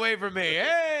 get away from me.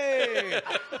 Hey.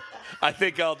 I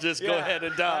think I'll just go ahead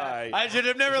and die. I should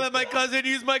have never let my cousin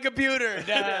use my computer.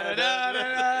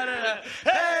 Da-da-da-da-da-da.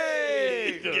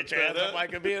 Hey, Get your hands off my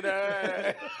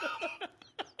computer.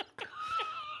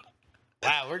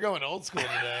 wow, we're going old school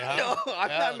today, huh? No,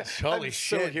 I'm holy I'm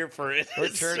shit. so here for it. We're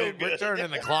It's so turning, good. we're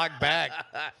turning the clock back.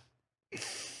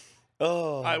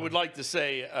 Oh, I would like to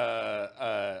say,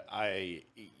 that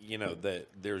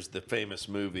there's the famous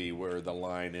movie where the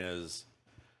line is,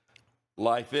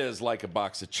 "Life is like a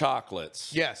box of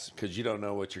chocolates." Yes. because you don't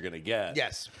know what you're going to get.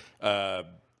 Yes.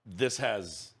 This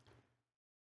has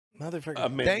motherfucker. a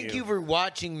menu. Thank you for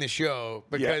watching the show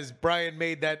because Brian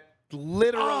made that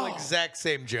literal exact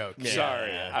same joke.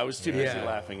 Sorry, I was too busy Yeah.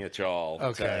 laughing at y'all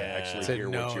Okay. to actually To hear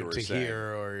know what you were to saying.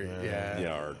 hear or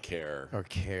or care. or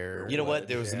care. You know what?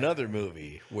 There was another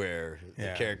movie where the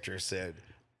Yeah. character said,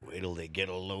 "Wait till they get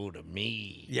a load of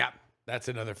me." Yep. That's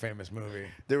another famous movie.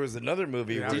 There was another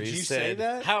movie where Did he you say said,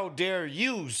 that? "How dare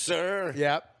you, sir?"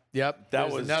 Yep. That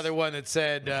There's was- another one that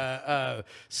said,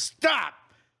 "Stop!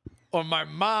 or my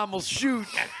mom will shoot.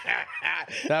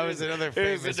 That was another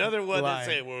famous There's another one line. that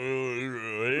say,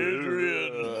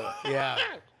 Adrian. Yeah.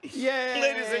 Yay.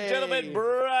 Ladies and gentlemen,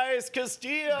 Bryce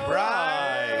Castillo.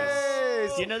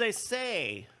 Bryce. You know, they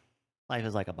say life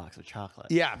is like a box of chocolate.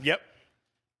 Yeah. Yep.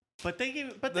 But they give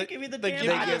you the They damn give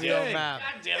They you give you a thing. map.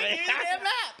 They give you the damn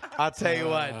map. I'll tell you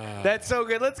what. That's so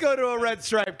good. Let's go to a Red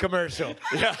Stripe commercial.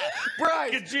 Yeah.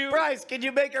 Bryce, can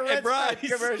you make a Red Stripe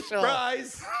commercial?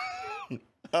 Bryce.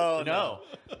 Oh, No.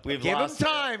 We've Give him lost it.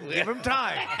 time. Give him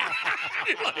time.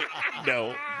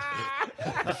 No.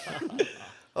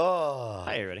 Oh.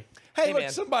 Hi, everybody. Hey, look,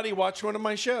 man. somebody watched one of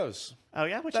my shows. Oh,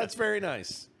 yeah? What's That's very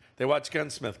nice. They watched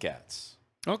Gunsmith Cats,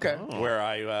 Okay. where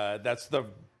I that's the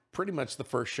pretty much the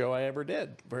first show I ever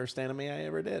did, first anime I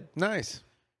ever did, Nice.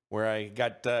 where I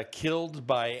got killed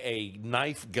by a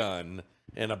knife gun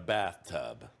in a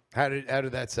bathtub. How did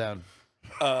that sound?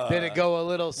 Did it go a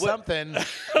little something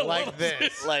like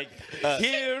this? Like,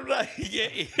 Here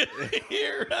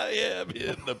I am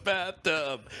in the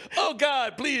bathtub. Oh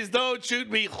God, please don't shoot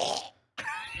me.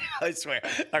 I swear,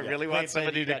 I really want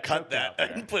somebody to cut that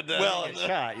and put that. Well, You got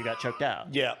shot. You got choked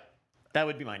out. Yeah. That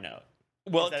would be my note.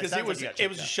 Well, That because sounds it like was you got it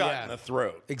was a choked shot Yeah. in the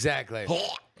throat. Exactly.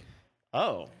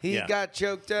 Oh. He Yeah. got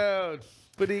choked out,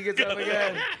 but he gets up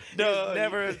again. no,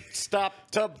 never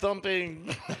stop tub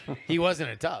thumping. He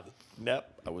wasn't a tub. Nope.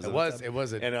 I was. It in a was. tub. It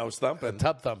was And I was thumping.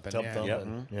 tub thumping. Tub yeah.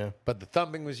 thumping. Yeah. But the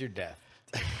thumping was your death.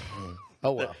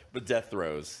 Oh well. The death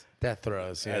throws Death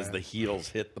throws. Yeah. as the heels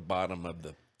hit the bottom of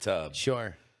the tub.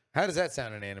 Sure. How does that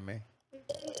sound in anime?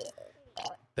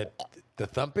 The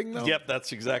thumping though. Yep,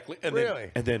 that's exactly. And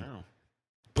Really? Then,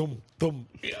 Thump, thump.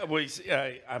 yeah, well, you see,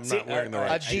 I'm not wearing the A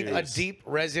right deep, shoes.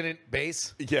 resonant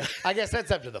bass. Yeah. I guess that's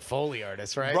up to the Foley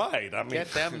artist, right? Right. I mean, Get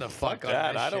them the fuck on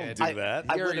that. this I don't shit. do that.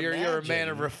 I You're, would you're a man imagine.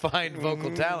 of refined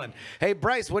vocal talent. Hey,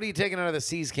 Bryce, what are you taking out of the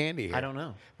C's candy here? I don't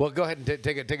know. Well, go ahead and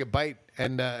take a bite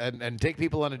and take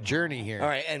people on a journey here. All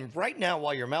right, and right now,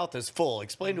 while your mouth is full,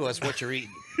 explain to us what you're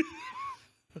eating.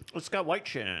 It's got white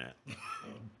shit in it.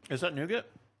 Is that nougat?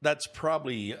 That's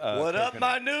probably. What up,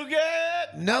 my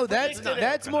nougat? No,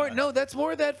 that's more. No, that's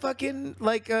more that fucking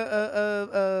like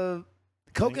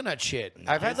coconut shit.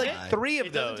 I've had like 3 of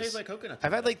It those. doesn't taste like coconut.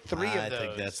 I've had like 3 I of those.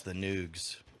 think that's the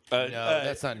noogs. No,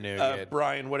 that's not nougat.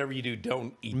 Brian, whatever you do,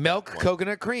 don't eat Milk that one.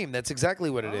 coconut cream. That's exactly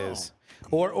what it is.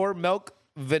 Or milk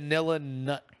vanilla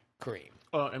nut cream.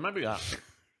 Oh, it might be that.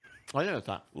 I think it's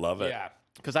that. Love it.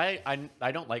 Because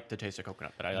I don't like the taste of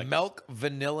coconut, but I like Milk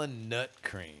vanilla nut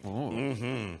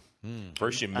cream.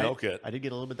 First you milk it, I did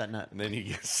get a little bit of that nut. and then you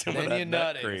get some Then of that you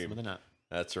nut nut it. cream. Some of the nut.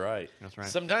 That's right. That's right.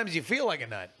 Sometimes you feel like a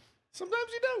nut. Sometimes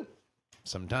you don't.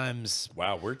 Sometimes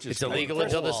Wow, we're just it's illegal First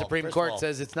until of the all- Supreme first of Court all-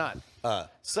 says it's not.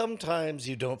 Sometimes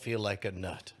you don't feel like a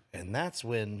nut, and that's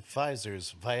when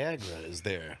Pfizer's Viagra is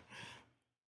there.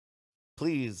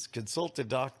 Please consult a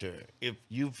doctor if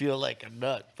you feel like a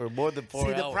nut for more than 4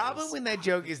 See, hours. the problem with that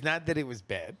joke is not that it was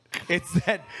bad. It's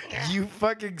that you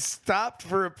fucking stopped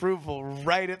for approval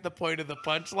right at the point of the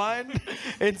punchline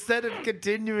instead of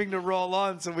continuing to roll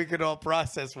on so we could all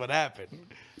process what happened.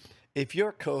 If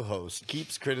your co-host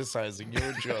keeps criticizing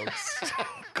your jokes,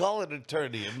 call an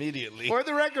attorney immediately. For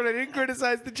the record, I didn't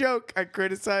criticize the joke. I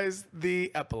criticized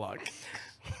the epilogue.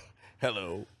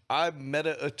 Hello, I'm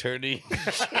meta attorney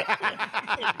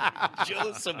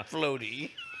Joseph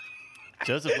Floaty.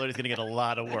 Joseph Floaty's going to get a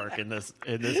lot of work in this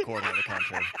corner of the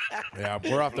country. Yeah,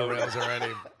 we're off the rails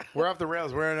already. We're off the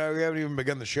rails. We haven't even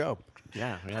begun the show.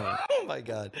 Yeah, yeah. Oh my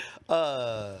God.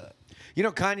 You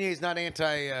know, Kanye's not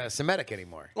anti-Semitic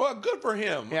anymore. Well, good for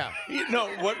him. Yeah. You know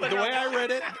what? The way I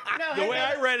read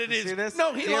it, is See this?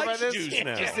 no, Did he you hear likes about this? Jews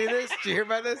now. Did you see this? Did you hear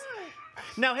about this?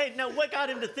 Now, hey, now what got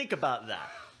him to think about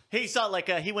that? He saw like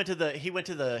he went to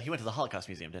the Holocaust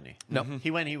Museum, didn't he? No,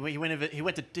 he went to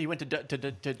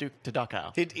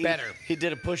Dachau. He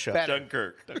did a push-up. Better.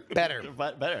 Dunkirk. Better.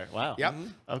 Better. Wow. Yep.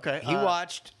 Okay. He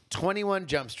watched 21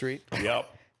 Jump Street. Yep.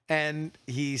 And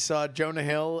he saw Jonah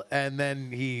Hill, and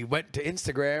then he went to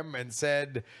Instagram and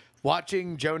said,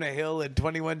 watching Jonah Hill in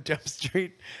 21 Jump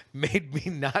Street made me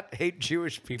not hate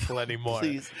Jewish people anymore.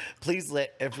 Please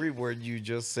let every word you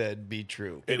just said be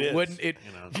true. It wouldn't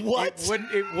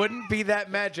be that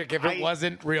magic if it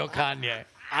wasn't real Kanye.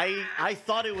 I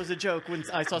thought it was a joke when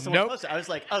I saw someone Nope. post it. I was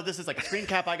like, oh, this is like a screen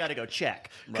cap. I got to go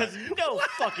check. Because no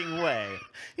fucking way.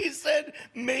 He said,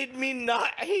 made me not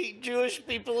hate Jewish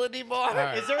people anymore. All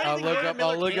right, Is there I'll anything look Henry up,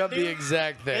 Miller I'll look can't up do? the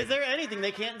exact thing. Is there anything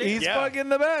they can't do? He's fucking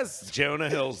the best. Jonah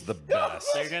Hill's the best.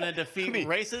 They're going to defeat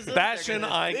racism. fashion They're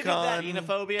gonna defeat that icon.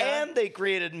 xenophobia. And they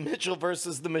created Mitchell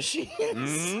versus the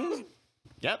Machines.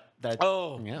 yep. That,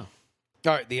 Oh. yeah. All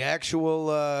right, the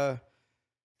actual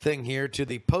thing here to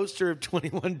the poster of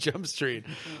 21 Jump Street.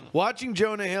 Watching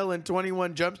Jonah Hill in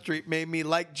 21 Jump Street made me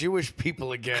like Jewish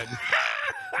people again.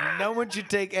 No one should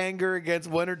take anger against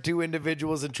one or two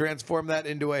individuals and transform that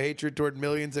into a hatred toward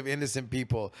millions of innocent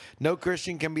people. No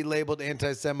Christian can be labeled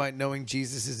anti-Semite knowing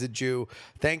Jesus is a Jew.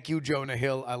 Thank you, Jonah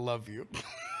Hill. I love you.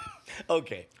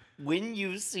 Okay, when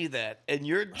you see that and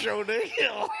you're Jonah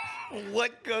Hill,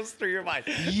 what goes through your mind?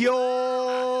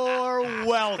 You're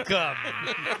welcome.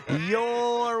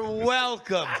 You're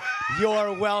welcome.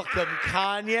 You're welcome,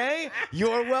 Kanye.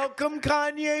 You're welcome,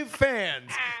 Kanye fans.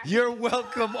 You're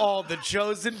welcome, all the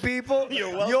chosen people.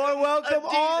 You're welcome,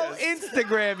 all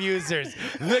Instagram users.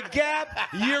 The Gap,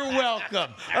 you're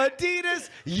welcome. Adidas,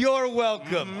 you're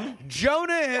welcome.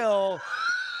 Jonah Hill,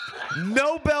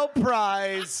 Nobel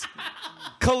Prize.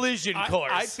 Collision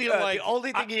course. I feel like the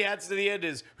only thing he adds to the end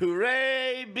is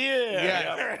 "Hooray, beer!"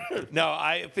 Yeah. No,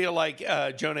 I feel like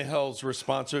Jonah Hill's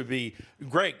response would be,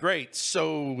 "Great.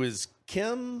 So is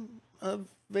Kim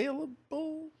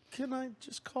available? Can I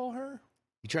just call her?"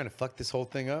 You trying to fuck this whole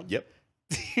thing up? Yep.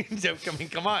 I mean,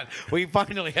 come on. We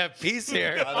finally have peace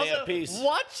here.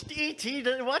 Watch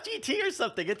ET or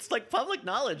something. It's like public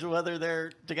knowledge whether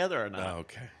they're together or not. Oh,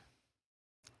 okay.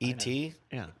 E.T.?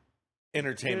 Yeah.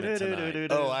 Entertainment Tonight.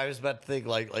 Oh, I was about to think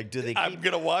like do they keep, I'm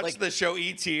gonna watch like, the show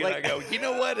E.T. and I go, you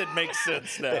know what? It makes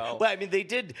sense now. Well, I mean, they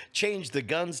did change the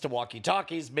guns to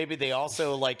walkie-talkies. Maybe they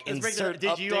also like insert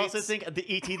Did you also updates. think the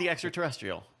ET the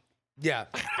extraterrestrial? Yeah.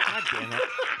 God damn it.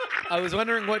 I was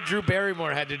wondering what Drew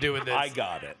Barrymore had to do with this. I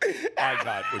got it. I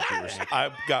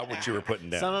got what you were putting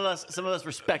down. Some of us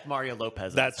respect Mario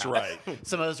Lopez. in That's this house. right.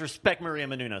 Some of us respect Maria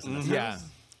Menounos in this Yeah. house.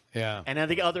 Yeah. And I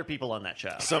think other people on that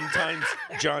show. Sometimes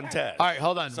John Ted. All right,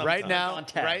 hold on. Sometimes.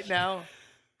 Right now,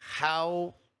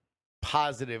 how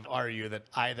positive are you that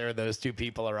either of those two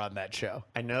people are on that show?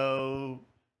 I know.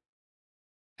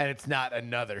 And it's not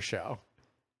another show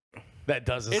that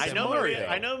does a I know similar Maria, thing.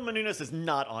 I know Menounos is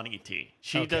not on ET.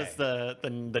 She Okay. does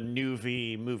the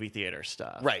Newsy movie theater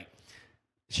stuff. Right.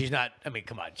 She's not. I mean,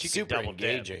 come on. She Super can double dip.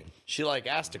 engaging. She like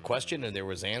asked a question and there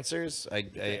was answers. I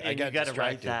And got you got to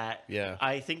write distracted. that. Yeah.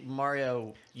 I think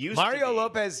Mario used Mario to be.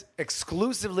 Lopez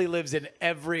exclusively lives in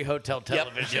every hotel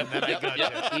television that I go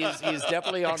to. He's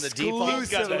definitely on the default. He's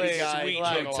got that guy sweet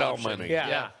channel hotel option. money.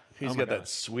 Yeah. He's got that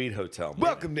sweet hotel money.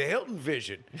 Welcome to Hilton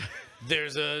Vision.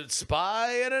 There's a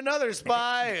spy and another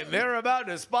spy, and they're about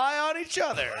to spy on each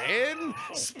other in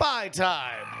spy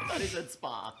time. I thought he said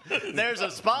spa. There's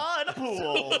a spa and a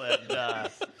pool,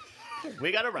 and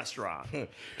we got a restaurant.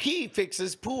 He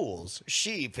fixes pools.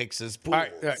 She fixes pools. All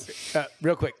right,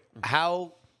 real quick.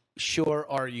 How sure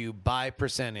are you by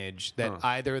percentage that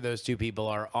either of those two people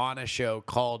are on a show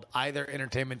called either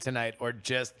Entertainment Tonight or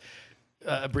just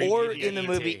Or in the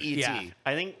movie E.T. Yeah.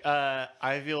 I think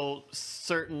I feel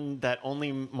certain that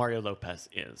only Mario Lopez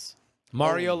is.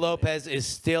 Mario Lopez is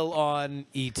still on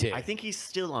E.T. I think he's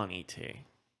still on ET.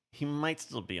 He might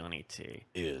still be on ET.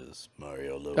 Is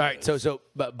Mario Lopez. All right, so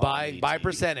but by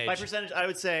percentage, By percentage, I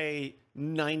would say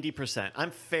 90%.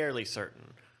 I'm fairly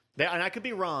certain. And I could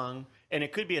be wrong, and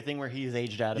it could be a thing where he's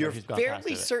aged out of You're it. He's gone past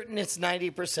fairly it. certain it's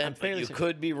 90%, but fairly you certain.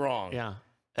 could be wrong. Yeah.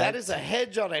 That is a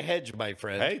hedge on a hedge, my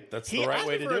friend. Hey, that's He the right asked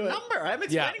way me to for do a it. number. I'm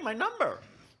explaining my number.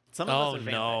 Some of oh us are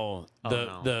famous. no,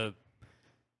 no.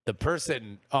 the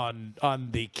person on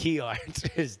the key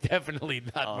art is definitely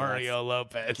not Mario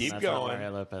Lopez. Keep That's going. not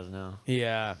Mario Lopez, no.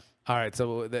 Yeah. All right.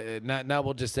 So now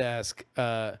we'll just ask: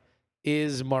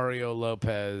 is Mario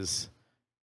Lopez?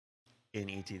 In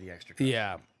ET the Extra.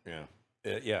 Yeah.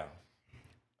 Yeah. Yeah.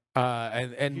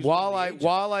 And while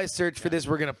I search for this,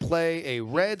 we're gonna play a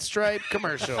Red Stripe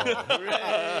commercial.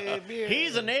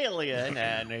 He's an alien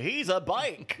and he's a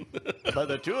bike, but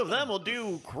the two of them will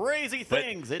do crazy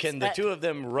things. Can the two of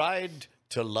them ride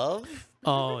to love?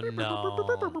 Oh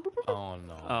no! Oh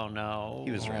no! Oh no!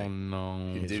 He was right. Oh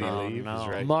no! Did he Oh, leave? He was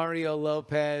no. right. Mario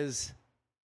Lopez,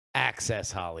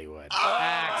 Access Hollywood.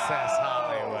 Access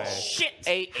Hollywood.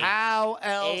 Shit. How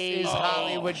else is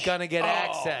Hollywood gonna get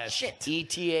access? Shit.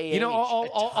 ETA. You know,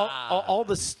 all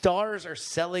the stars are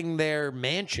selling their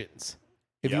mansions.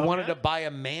 If you Yeah. wanted to buy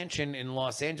a mansion in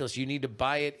Los Angeles, you need to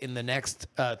buy it in the next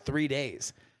 3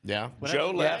 days. Yeah.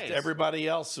 Joe left. Everybody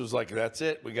else was like, that's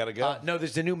it. We got to go. No,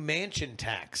 there's a new mansion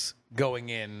tax going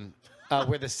in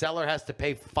where the seller has to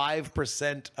pay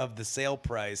 5% of the sale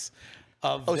price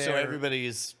of Oh, their... so everybody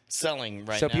is selling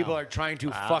right So now. people are trying to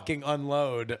fucking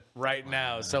unload right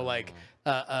now. So like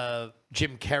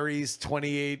Jim Carrey's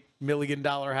 $28 million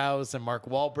house and Mark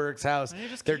Wahlberg's house. You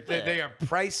just They're, keep they it. they are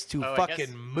priced to Oh, I fucking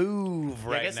guess- move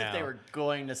right I guess now. if they were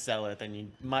going to sell it, then you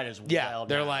might as well. yeah,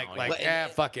 they're now, like, yeah.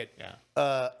 fuck it. Yeah.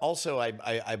 Also,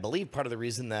 I believe part of the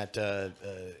reason that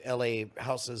LA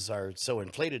houses are so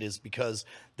inflated is because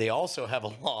they also have a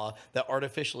law that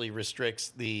artificially restricts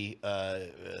the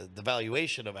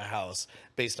valuation of a house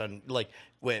based on like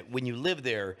when you live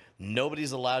there,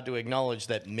 nobody's allowed to acknowledge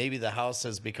that maybe the house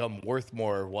has become worth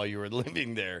more while you were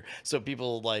living there. So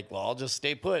people like, well, I'll just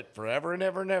stay put forever and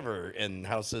ever and ever, and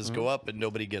houses go up and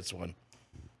nobody gets one.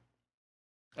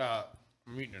 I'm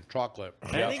eating a chocolate.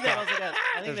 And I think they also got.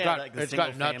 I think It's they got- have like the it's got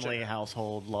single nuts in family it.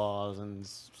 household laws and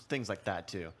things like that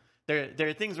too. There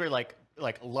are things where like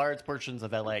large portions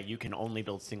of LA you can only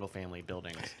build single family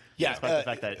buildings. Yeah, despite the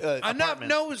fact that Enough, apartments-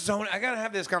 no zone. I gotta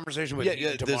have this conversation with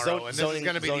you tomorrow, and this is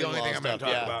gonna be the only thing I'm gonna talk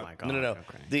about. Oh my God, No.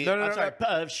 okay.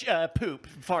 I'm sorry, poop,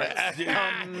 fart.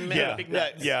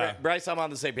 Yeah. Bryce, I'm on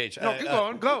the same page. No, keep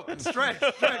going, go. Strike.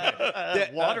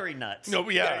 Watery nuts. No,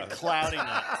 yeah. Cloudy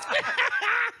nuts.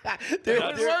 There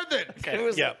It's worth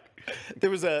it. There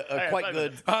was a quite fine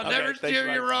good. with I'll Okay, never thanks, steer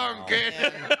you Bryce. wrong, kid.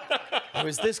 I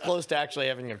was this close to actually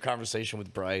having a conversation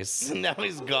with Bryce, and now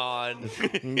he's gone.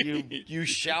 You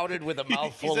shouted with a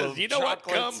mouthful says, of "You know what?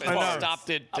 chocolates Come and on. stopped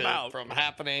it I'm out." from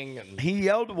happening. And He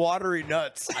yelled watery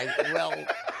nuts.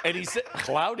 And he said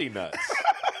cloudy nuts.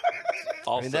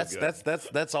 Also I mean, that's good.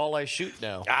 that's all I shoot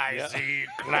now. I see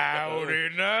cloudy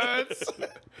nuts.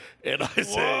 And I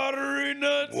say, Watery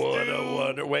nuts. what a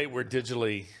wonder. Wait, we're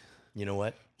digitally. You know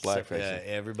what? Blackface.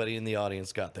 Everybody in the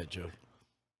audience got that joke.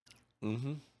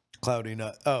 Cloudy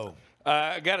nut. Oh.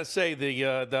 I gotta say,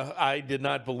 the I did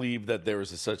not believe that there was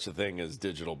such a thing as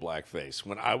digital blackface.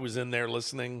 When I was in there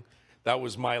listening, that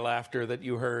was my laughter that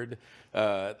you heard.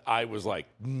 I was like,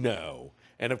 no.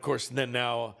 And of course, then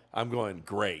now I'm going,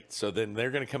 great. So then they're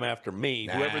going to come after me,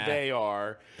 whoever they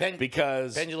are,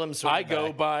 because pendulum swing I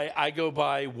go back.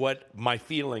 by what my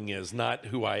feeling is, not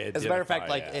who I identify As a matter of fact,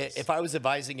 like as. if I was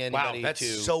advising anybody Wow, that's to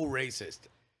so racist.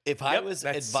 if I was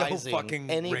that's so advising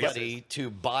fucking anybody to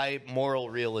buy moral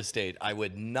real estate, I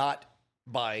would not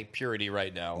buy purity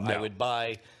right now. I would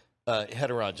buy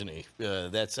heterogeny.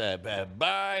 That's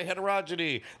buy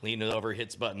heterogeny. Lean over,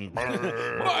 hits button. Bye.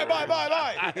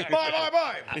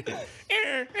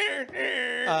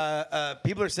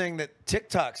 People are saying that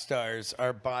TikTok stars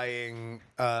are buying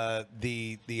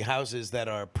the houses that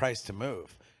are priced to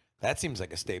move. That seems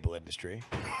like a stable industry.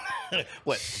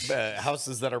 What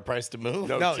houses that are priced to move?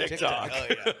 No, TikTok.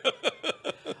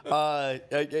 Oh,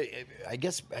 yeah. I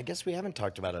guess we haven't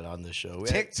talked about it on this show.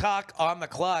 TikTok on the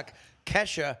clock.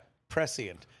 Kesha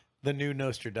prescient, the new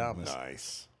Nostradamus.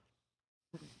 Nice.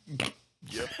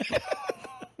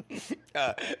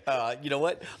 You know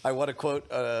what? I want to quote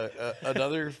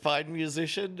another fine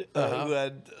musician who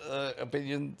had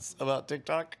opinions about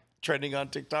TikTok, trending on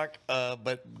TikTok,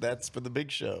 but that's for the big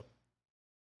show.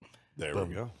 There Boom.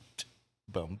 we go.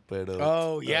 Bump it up.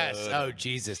 Oh yes. Oh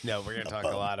Jesus. No, we're gonna talk a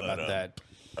lot about that.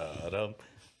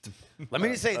 Let me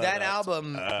just say that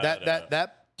album,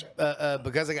 that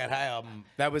Because I Got High album,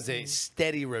 that was a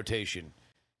steady rotation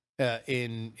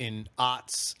in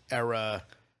aughts era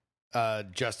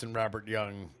Justin Robert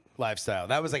Young lifestyle.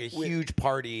 That was like a huge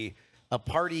party, a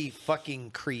party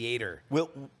fucking creator. We'll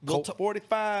Colt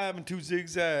 45 and 2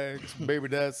 zigzags, baby.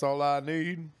 That's all I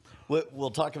need.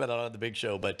 We'll talk about it on the big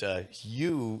show, but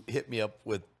you hit me up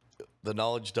with the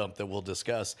knowledge dump that we'll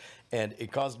discuss, and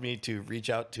it caused me to reach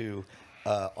out to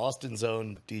Austin's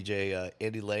own DJ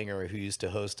Andy Langer, who used to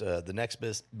host The Next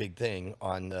Big Thing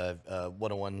on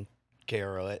 101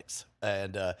 KROX,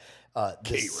 and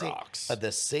K-Rocks.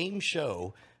 the same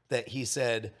show that he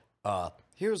said,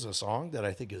 here's a song that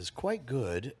I think is quite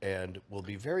good and will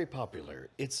be very popular.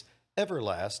 It's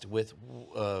Everlast with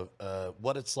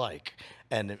What It's Like.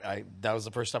 And that was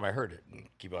the first time I heard it.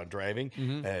 Keep on driving.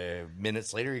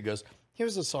 Minutes later, he goes,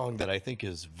 here's a song that I think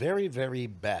is very, very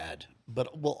bad,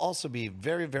 but will also be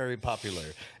very, very popular.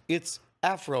 It's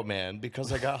Afro Man,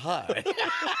 Because I Got High.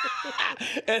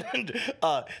 And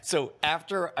so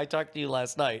after I talked to you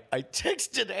last night, I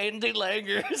texted Andy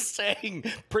Langer saying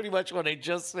pretty much what I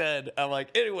just said. I'm like,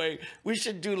 anyway, we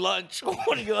should do lunch.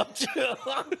 What are you up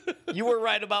to? You were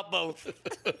right about both.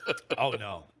 Oh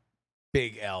no,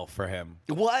 big L for him.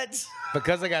 What?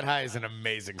 Because I Got High is an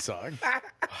amazing song.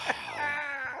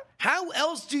 How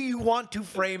else do you want to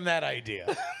frame that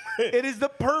idea? It is the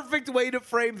perfect way to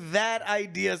frame that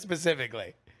idea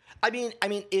specifically. I mean,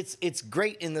 it's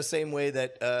great in the same way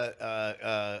that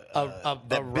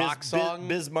A rock song?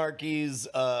 Biz Markie's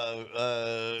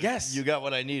Yes. You Got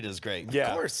What I Need is great. Yeah.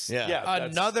 Of course. Yeah.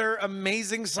 Another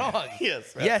amazing song.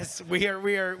 Yes, right. Yes. We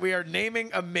are naming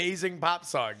amazing pop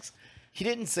songs. He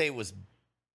didn't say it was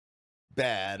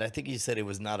bad. I think he said he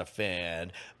was not a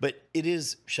fan, but it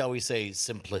is, shall we say,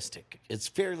 simplistic. It's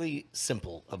fairly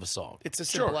simple of a song. It's a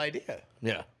simple idea.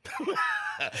 Yeah.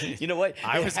 You know what?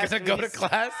 I It was has going to go be to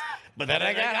class, but then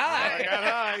I got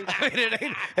high. I mean, it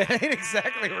ain't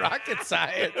exactly rocket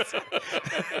science.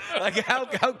 Like,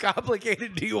 how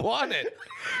complicated do you want it?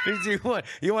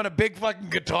 You want a big fucking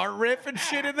guitar riff and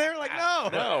shit in there? Like, no.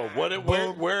 No.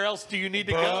 Where else do you need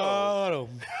to go?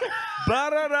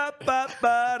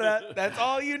 Ba-da-da-ba-ba-da. That's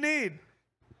all you need.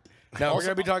 No, we're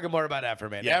going to be talking more about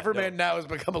Afroman. Yeah, Afroman now has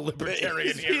become a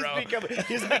libertarian hero.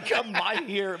 He's become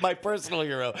my personal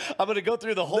hero. I'm going to go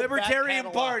through the whole Libertarian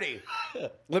back catalog. Party.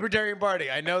 Libertarian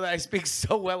Party. I know that I speak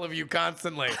so well of you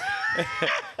constantly.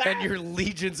 And your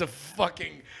legions of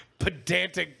fucking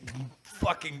pedantic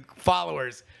fucking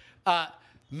followers.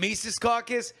 Mises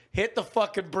Caucus, hit the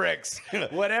fucking bricks.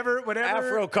 Whatever.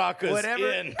 Afro Caucus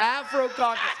in. Afro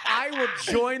Caucus. I will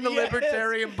join the Yes,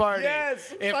 Libertarian Party.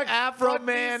 yes. If Fuck Afro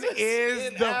Man Mises is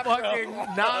in the Afro. fucking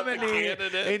nominee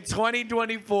in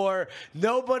 2024,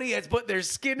 nobody has put their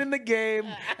skin in the game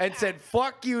and said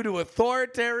fuck you to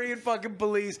authoritarian fucking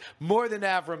police more than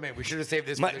Afro Man. We should have saved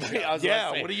this for the show. I was about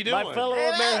to say, what are you doing? My fellow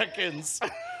Americans.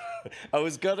 I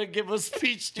was going to give a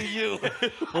speech to you.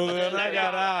 Well, then I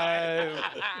got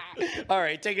All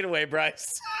right, take it away,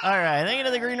 Bryce. All right, thank you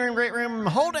to the Green Room, Great Room,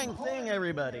 holding thing,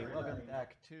 everybody. Welcome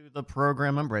back to the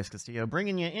program. I'm Bryce Castillo,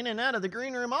 bringing you in and out of the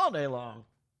Green Room all day long.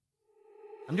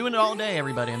 I'm doing it all day,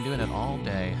 everybody. I'm doing it all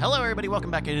day. Hello, everybody. Welcome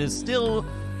back. It is still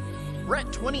Brett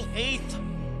 28th,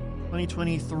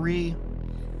 2023.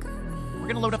 We're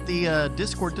gonna load up the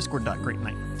Discord,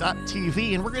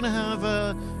 discord.greatnight.tv, and we're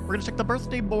gonna check the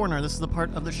birthday borner. This is the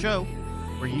part of the show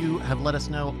where you have let us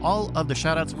know all of the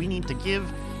shout-outs we need to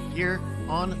give here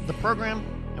on the program,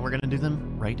 and we're gonna do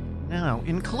them right now,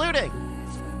 including,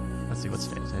 let's see, what's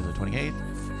today? Today's the 28th.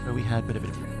 So we had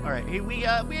all right. Hey, we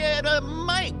had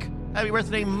Mike. Happy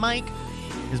birthday, Mike.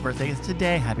 His birthday is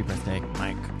today. Happy birthday,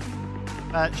 Mike.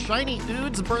 Shiny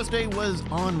Dude's birthday was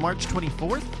on March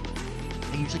 24th.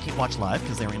 They usually can't watch live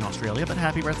because they're in Australia, but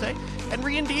happy birthday. And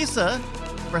Riandisa,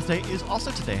 birthday is also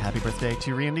today. Happy birthday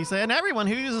to Riandisa and everyone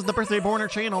who uses the Birthday Borner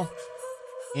channel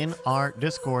in our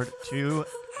Discord to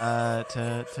do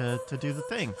the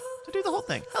thing, to do the whole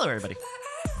thing. Hello, everybody.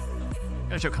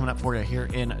 Got a show coming up for you here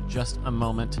in just a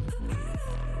moment.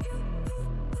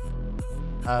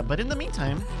 But in the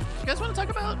meantime, you guys want to talk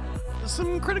about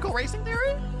some critical racing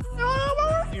theory? You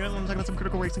guys want to talk about some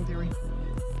critical racing theory?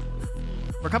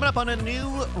 We're coming up on a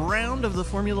new round of the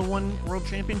Formula One World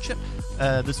Championship.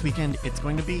 This weekend, it's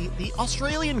going to be the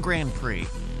Australian Grand Prix.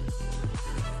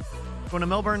 Going to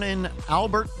Melbourne in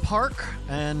Albert Park,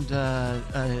 and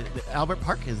Albert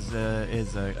Park is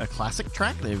a classic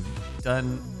track. They've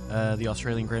done the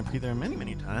Australian Grand Prix there many,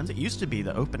 many times. It used to be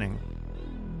the opening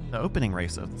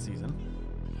race of the season.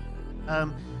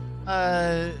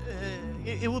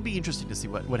 It will be interesting to see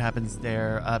what happens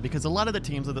there because a lot of the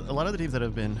teams that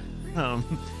have been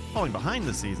falling behind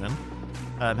this season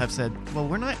have said, well,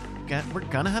 we're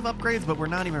gonna have upgrades, but we're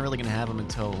not even really gonna have them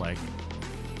until like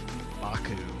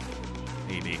Baku,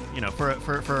 maybe, for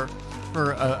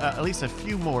at least a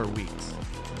few more weeks,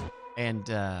 and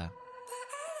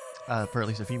for at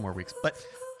least a few more weeks, but.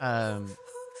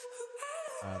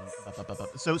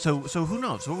 So who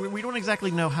knows? So we don't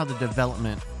exactly know how the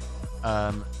development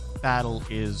battle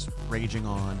is raging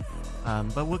on,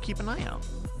 but we'll keep an eye out.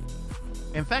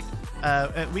 In fact,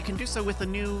 we can do so with a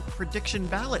new prediction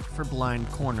ballot for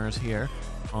blind corners here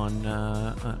on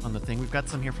the thing. We've got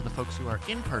some here for the folks who are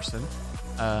in person,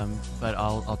 but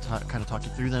I'll kind of talk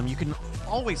you through them. You can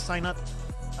always sign up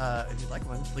if you'd like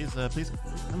one. Please.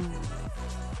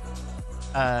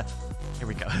 Here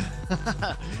we go.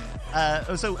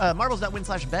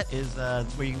 Marbles.win/bet is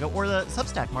where you can go, or the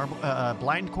Substack,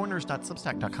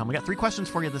 blindcorners.substack.com. We got 3 questions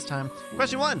for you this time.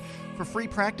 Question 1, for free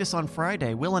practice on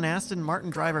Friday, will an Aston Martin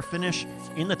driver finish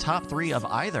in the top 3 of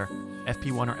either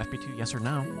FP1 or FP2, yes or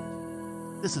no?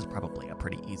 This is probably a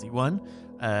pretty easy one.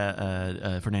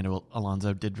 Fernando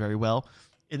Alonso did very well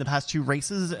in the past 2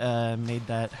 races, made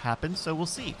that happen, so we'll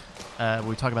see. When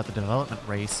we talk about the development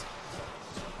race,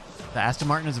 the Aston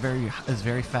Martin is very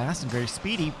fast and very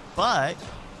speedy, but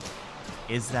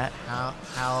is that how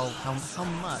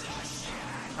much?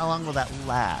 How long will that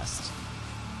last?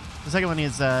 The second one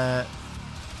is for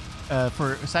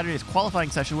Saturday's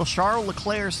qualifying session. Will Charles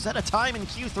Leclerc set a time in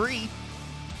Q3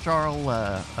 Charles,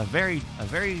 a very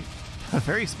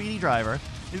speedy driver.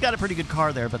 He's got a pretty good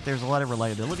car there, but there's a lot of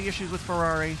reliability issues with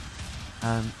Ferrari,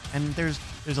 and there's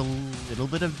a little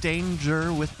bit of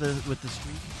danger with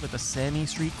the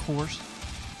semi-street course.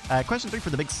 Question 3 for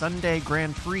the big Sunday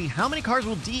Grand Prix: how many cars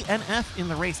will DNF in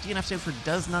the race? DNF stands for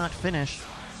does not finish,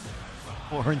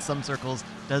 or in some circles,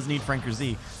 does need Frank or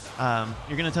Z.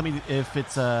 You're going to tell me if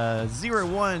it's 0,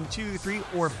 1, 2, 3,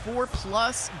 or 4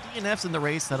 plus DNFs in the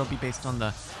race. That'll be based on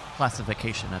the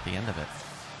classification at the end of it.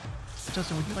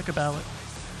 Justin, would you like a ballot?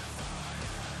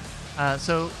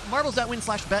 So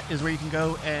marbles.win/bet is where you can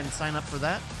go and sign up for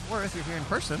that. Or if you're here in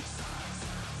person,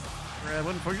 grab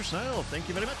one for yourself. Thank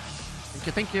you very much.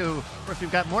 Thank you. Or if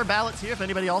you've got more ballots here, if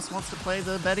anybody else wants to play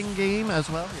the betting game as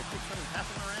well, here, take some and pass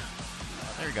them around.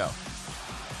 There you go.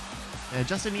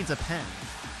 Justin needs a pen.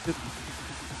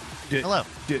 Hello.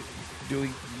 Do we?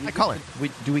 Hi, caller.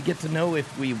 Do we get to know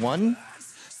if we won?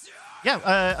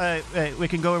 Yeah, we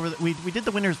can go over. We did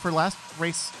the winners for last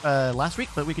race last week,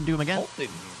 but we can do them again.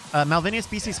 Malvinius,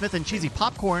 BC Smith, and Cheesy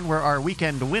Popcorn were our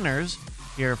weekend winners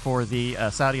here for the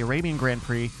Saudi Arabian Grand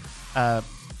Prix.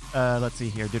 Let's see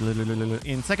here.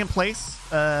 In second place,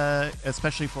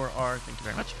 especially for our, thank you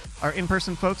very much, our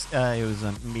in-person folks, it was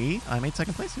me. I made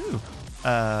second place. Ooh.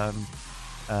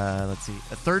 Let's see.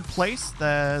 Third place,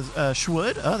 there's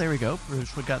Schwood. Oh, there we go.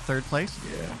 Schwood got third place.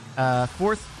 Yeah.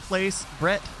 Fourth place,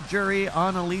 Brett, Jury,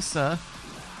 Annalisa.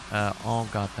 All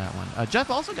got that one. Jeff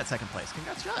also got second place.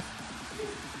 Congrats, Jeff.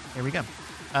 Here we go.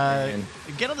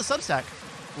 Get on the Substack.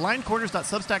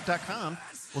 linecorners.substack.com.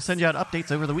 We'll send you out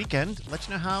updates over the weekend. Let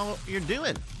you know how you're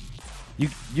doing.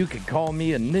 You can call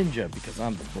me a ninja because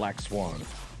I'm the Black Swan.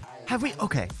 Have we?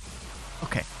 Okay.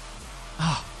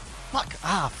 Oh, fuck.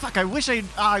 Fuck. I wish you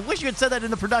had said that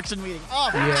in the production meeting. Oh,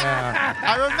 Yeah.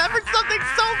 I remembered something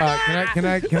so bad.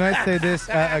 Can I say this?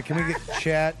 Can we get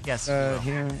chat? Yes.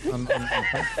 Here.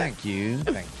 Thank you.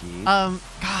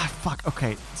 God, fuck.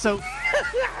 Okay. So,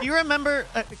 you remember?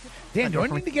 Dan, do I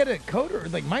need to get a coat or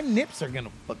like my nips are gonna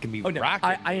fucking be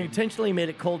rocking? I intentionally made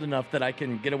it cold enough that I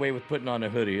can get away with putting on a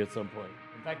hoodie at some point.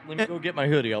 In fact, let me go get my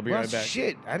hoodie. I'll be right back.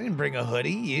 Shit, I didn't bring a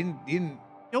hoodie. You didn't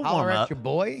You'll holler warm at up. your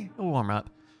boy? You'll warm up.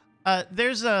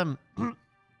 There's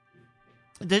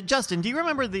Justin, do you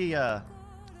remember the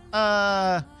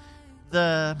how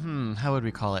would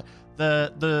we call it?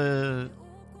 The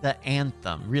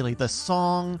anthem, really, the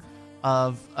song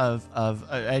of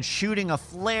shooting a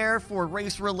flare for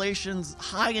race relations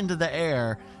high into the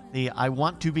air, the I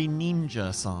Want to Be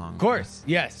Ninja song. Of course,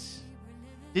 yes.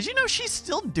 Did you know she's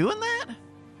still doing that?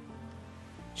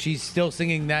 She's still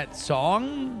singing that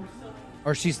song?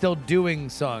 Or she's still doing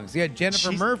songs? Yeah,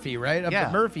 Jennifer Murphy, right? Of yeah.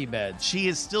 the Murphy Beds. She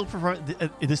is still performing.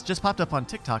 This just popped up on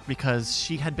TikTok because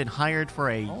she had been hired for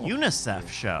a UNICEF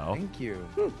show. Thank you.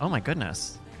 Oh my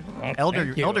goodness. Elder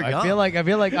Young. I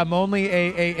feel like I'm only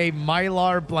a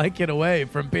Mylar blanket away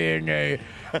from being a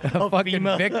fucking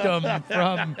victim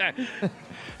from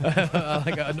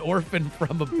like an orphan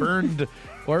from a burned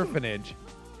orphanage.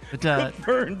 But,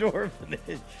 Burned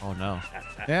orphanage. Oh no.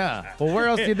 Yeah. Well, where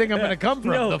else do you think I'm going to come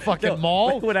from? The fucking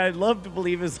mall? What I'd love to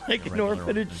believe is like an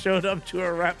orphanage showed up to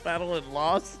a rap battle and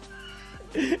lost,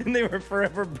 and they were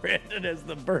forever branded as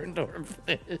the burned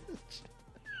orphanage.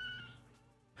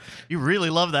 You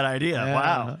really love that idea. Yeah,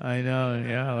 Wow. I know.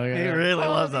 Yeah. Look at You that. really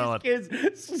love that one. Kids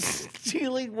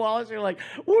stealing wallets are like,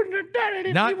 wouldn't have done it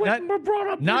if you wouldn't have brought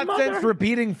up your Not mother. since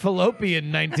repeating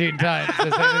fallopian 19 times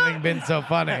has anything been so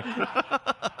funny.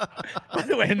 By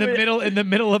the way, In the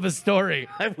middle of a story.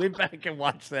 I went back and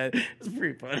watched that. It's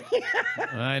pretty funny.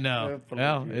 I know.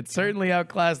 Well, it certainly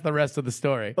outclassed the rest of the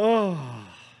story.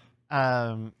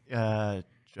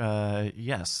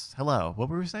 Yes. Hello. What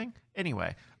were we saying?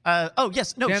 Anyway.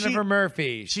 Yes. No. Jennifer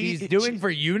Murphy. She's doing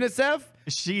for UNICEF?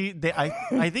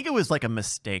 I think it was like a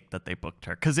mistake that they booked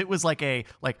her because it was like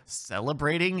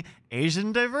celebrating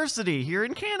Asian diversity here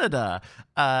in Canada,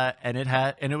 and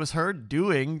it was her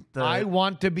doing the I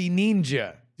Want to Be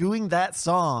Ninja. doing that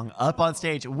song up on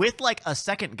stage with like a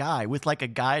second guy, with like a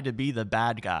guy to be the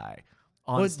bad guy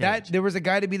on stage. There was a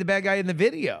guy to be the bad guy in the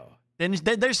video. Then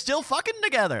they're still fucking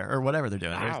together or whatever they're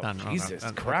doing. Wow, Jesus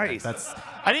Christ.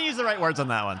 I didn't use the right words on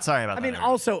that one. Sorry about that. I mean,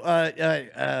 also,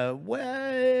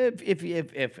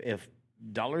 if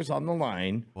dollars on the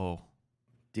line, Whoa.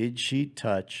 did she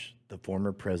touch the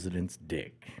former president's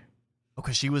dick? Oh,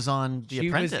 because she was on The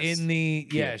Apprentice. Was in the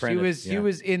Apprentice, she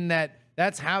was in that.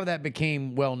 That's how that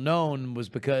became well known, was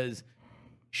because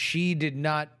she did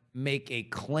not make a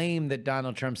claim that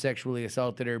Donald Trump sexually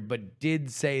assaulted her, but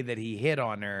did say that he hit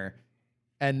on her,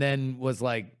 and then was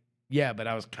like, yeah, but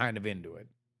I was kind of into it.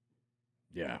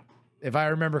 Yeah. If I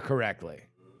remember correctly.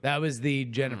 That was the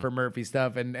Jennifer Murphy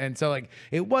stuff. And so, like,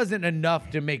 it wasn't enough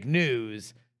to make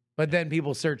news, but then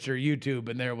people searched her YouTube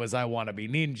and there was I Wanna Be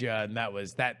Ninja, and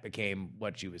that became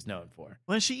what she was known for.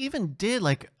 Well, she even did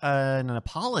like an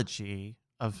apology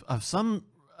of some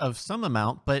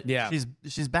amount, but Yeah.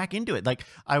 she's back into it. Like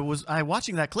I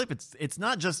watching that clip. It's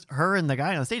not just her and the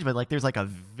guy on the stage, but like there's like a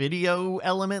video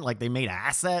element. Like they made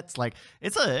assets. Like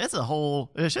it's just a whole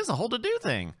to do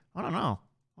thing. I don't know.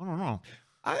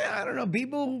 I don't know.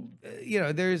 People,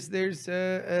 there's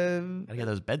Gotta get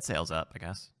those bed sales up, I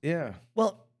guess. yeah.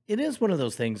 Well, it is one of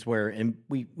those things where, and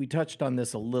we touched on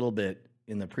this a little bit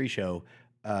in the pre-show,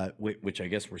 which I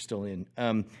guess we're still in.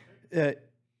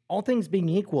 All things being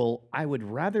equal, I would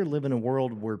rather live in a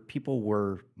world where people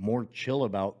were more chill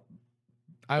about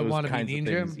I those Want to Be kinds of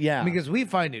Ninja. things. Yeah. Because we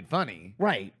find it funny.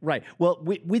 Right. Well,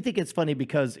 we think it's funny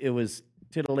because it was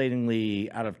titillatingly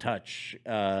out of touch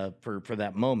for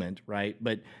that moment, right?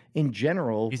 But in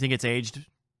general, You think it's aged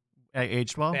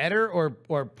well? Better or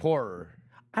poorer?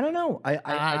 I don't know.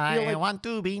 I feel like want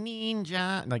to be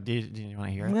ninja. Like, do you want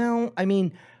to hear it? Well, I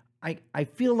mean, I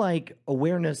feel like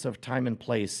awareness of time and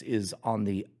place is on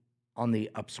the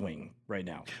upswing right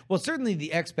now. Well, certainly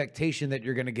the expectation that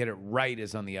you're going to get it right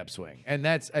is on the upswing. And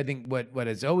that's, I think, what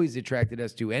has always attracted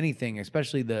us to anything,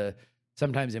 especially the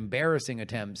sometimes embarrassing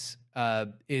attempts,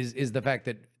 is the fact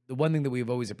that the one thing that we've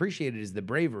always appreciated is the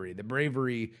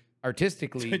bravery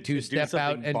artistically to do step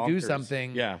out something and do bonkers.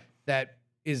 something Yeah. that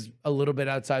is a little bit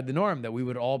outside the norm that we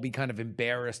would all be kind of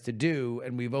embarrassed to do.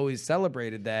 And we've always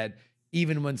celebrated that,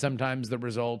 even when sometimes the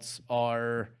results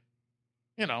are,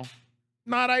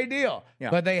 not ideal. Yeah.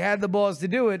 But they had the balls to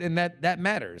do it, and that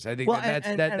matters. I think Well,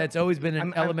 that's always been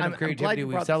an element of I'm glad creativity you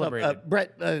we've brought this up. celebrated.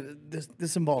 Brett,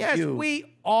 this involves Yes, you.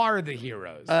 we are the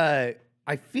heroes. I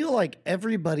feel like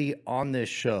everybody on this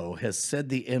show has said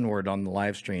the N-word on the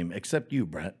live stream, except you,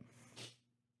 Brett.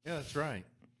 Yeah, that's right.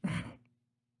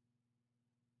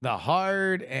 The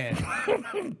hard and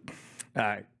All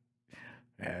right.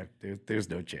 There's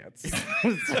no chance.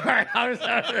 Sorry. I'm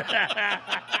sorry.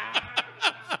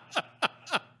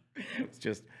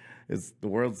 It's the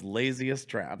world's laziest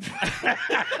trap.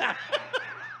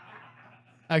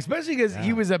 especially because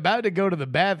he was about to go to the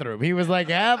bathroom. He was like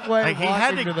halfway Like, he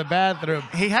had walking to- to the bathroom.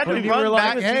 he had to when you run were like,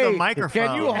 back to the "Hey, microphone."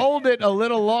 Can you hold it a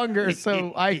little longer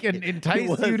so I can entice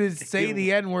you to say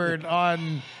the N-word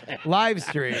on live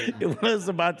stream?" It was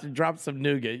about to drop some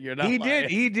nougat. You're not He lying.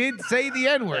 did. He did say the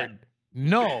N-word.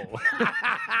 No.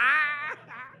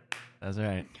 That's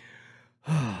right.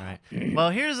 All right.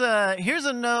 Well, here's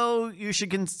a no you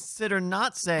should consider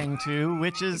not saying to,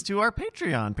 which is to our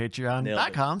Patreon,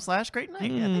 patreon.com/great night.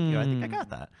 Yeah, thank you. I think I got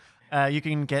that. You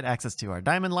can get access to our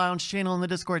Diamond Lounge channel in the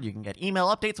Discord. You can get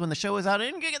email updates when the show is out, and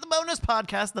you can get the bonus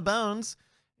podcast. The Bones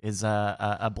is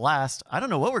a blast. I don't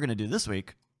know what we're gonna do this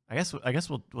week. I guess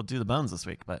we'll do the Bones this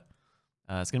week, but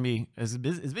it's gonna be it's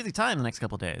busy time the next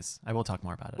couple of days. I will talk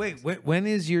more about it. Wait, when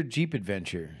is your Jeep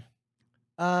adventure?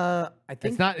 I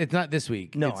think It's not this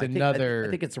week. no. It's I think, another I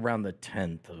think it's around the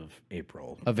 10th of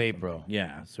April. of April.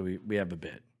 Yeah, so we have a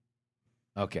bit.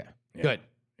 Okay. Yeah. Good.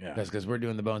 Yeah. Because we're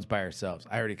doing the Bones by ourselves.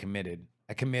 I already committed.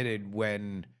 I committed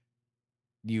when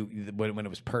it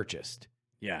was purchased,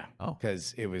 Yeah.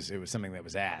 because it was something that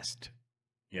was asked.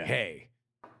 Yeah. Hey,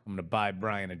 I'm gonna buy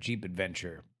Brian a Jeep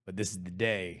Adventure, but this is the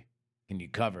day. Can you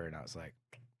cover? And I was like,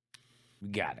 we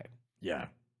got it. Yeah.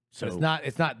 So So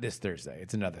it's not this Thursday.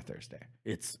 It's another Thursday.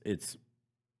 it's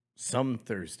some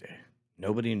Thursday.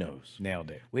 Nobody knows. Nailed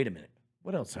it. Wait a minute.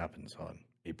 What else happens on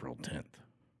April 10th?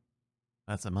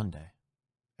 That's a Monday.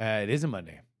 It is a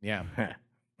Monday. Yeah.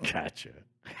 Gotcha.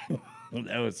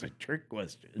 That was a trick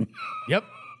question. Yep.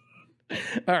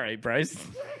 All right, Bryce.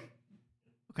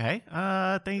 Okay.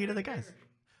 Thank you to the guys.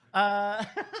 All right,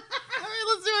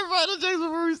 let's do our final checks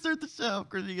before we start the show. Of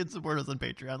course, you can support us on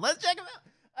Patreon. Let's check them out.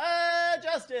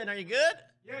 Justin, are you good?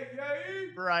 Yeah.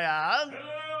 Brian.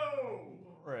 Hello.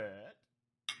 Brett.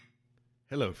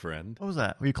 Hello, friend. What was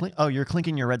that? Were you Oh, you're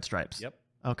clinking your red stripes. Yep.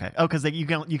 Okay. Oh, because you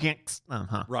can't.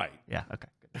 Huh. Right. Yeah. Okay.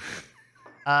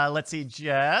 Good. Let's see,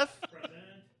 Jeff. Present.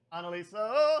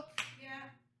 Annalisa. Yeah.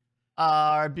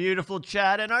 Our beautiful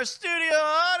chat and our studio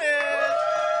audience.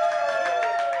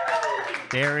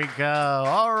 There we go.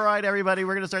 All right, everybody.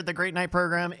 We're going to start the Great Night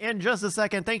program in just a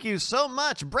second. Thank you so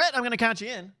much. Brett, I'm going to count you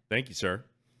in. Thank you, sir.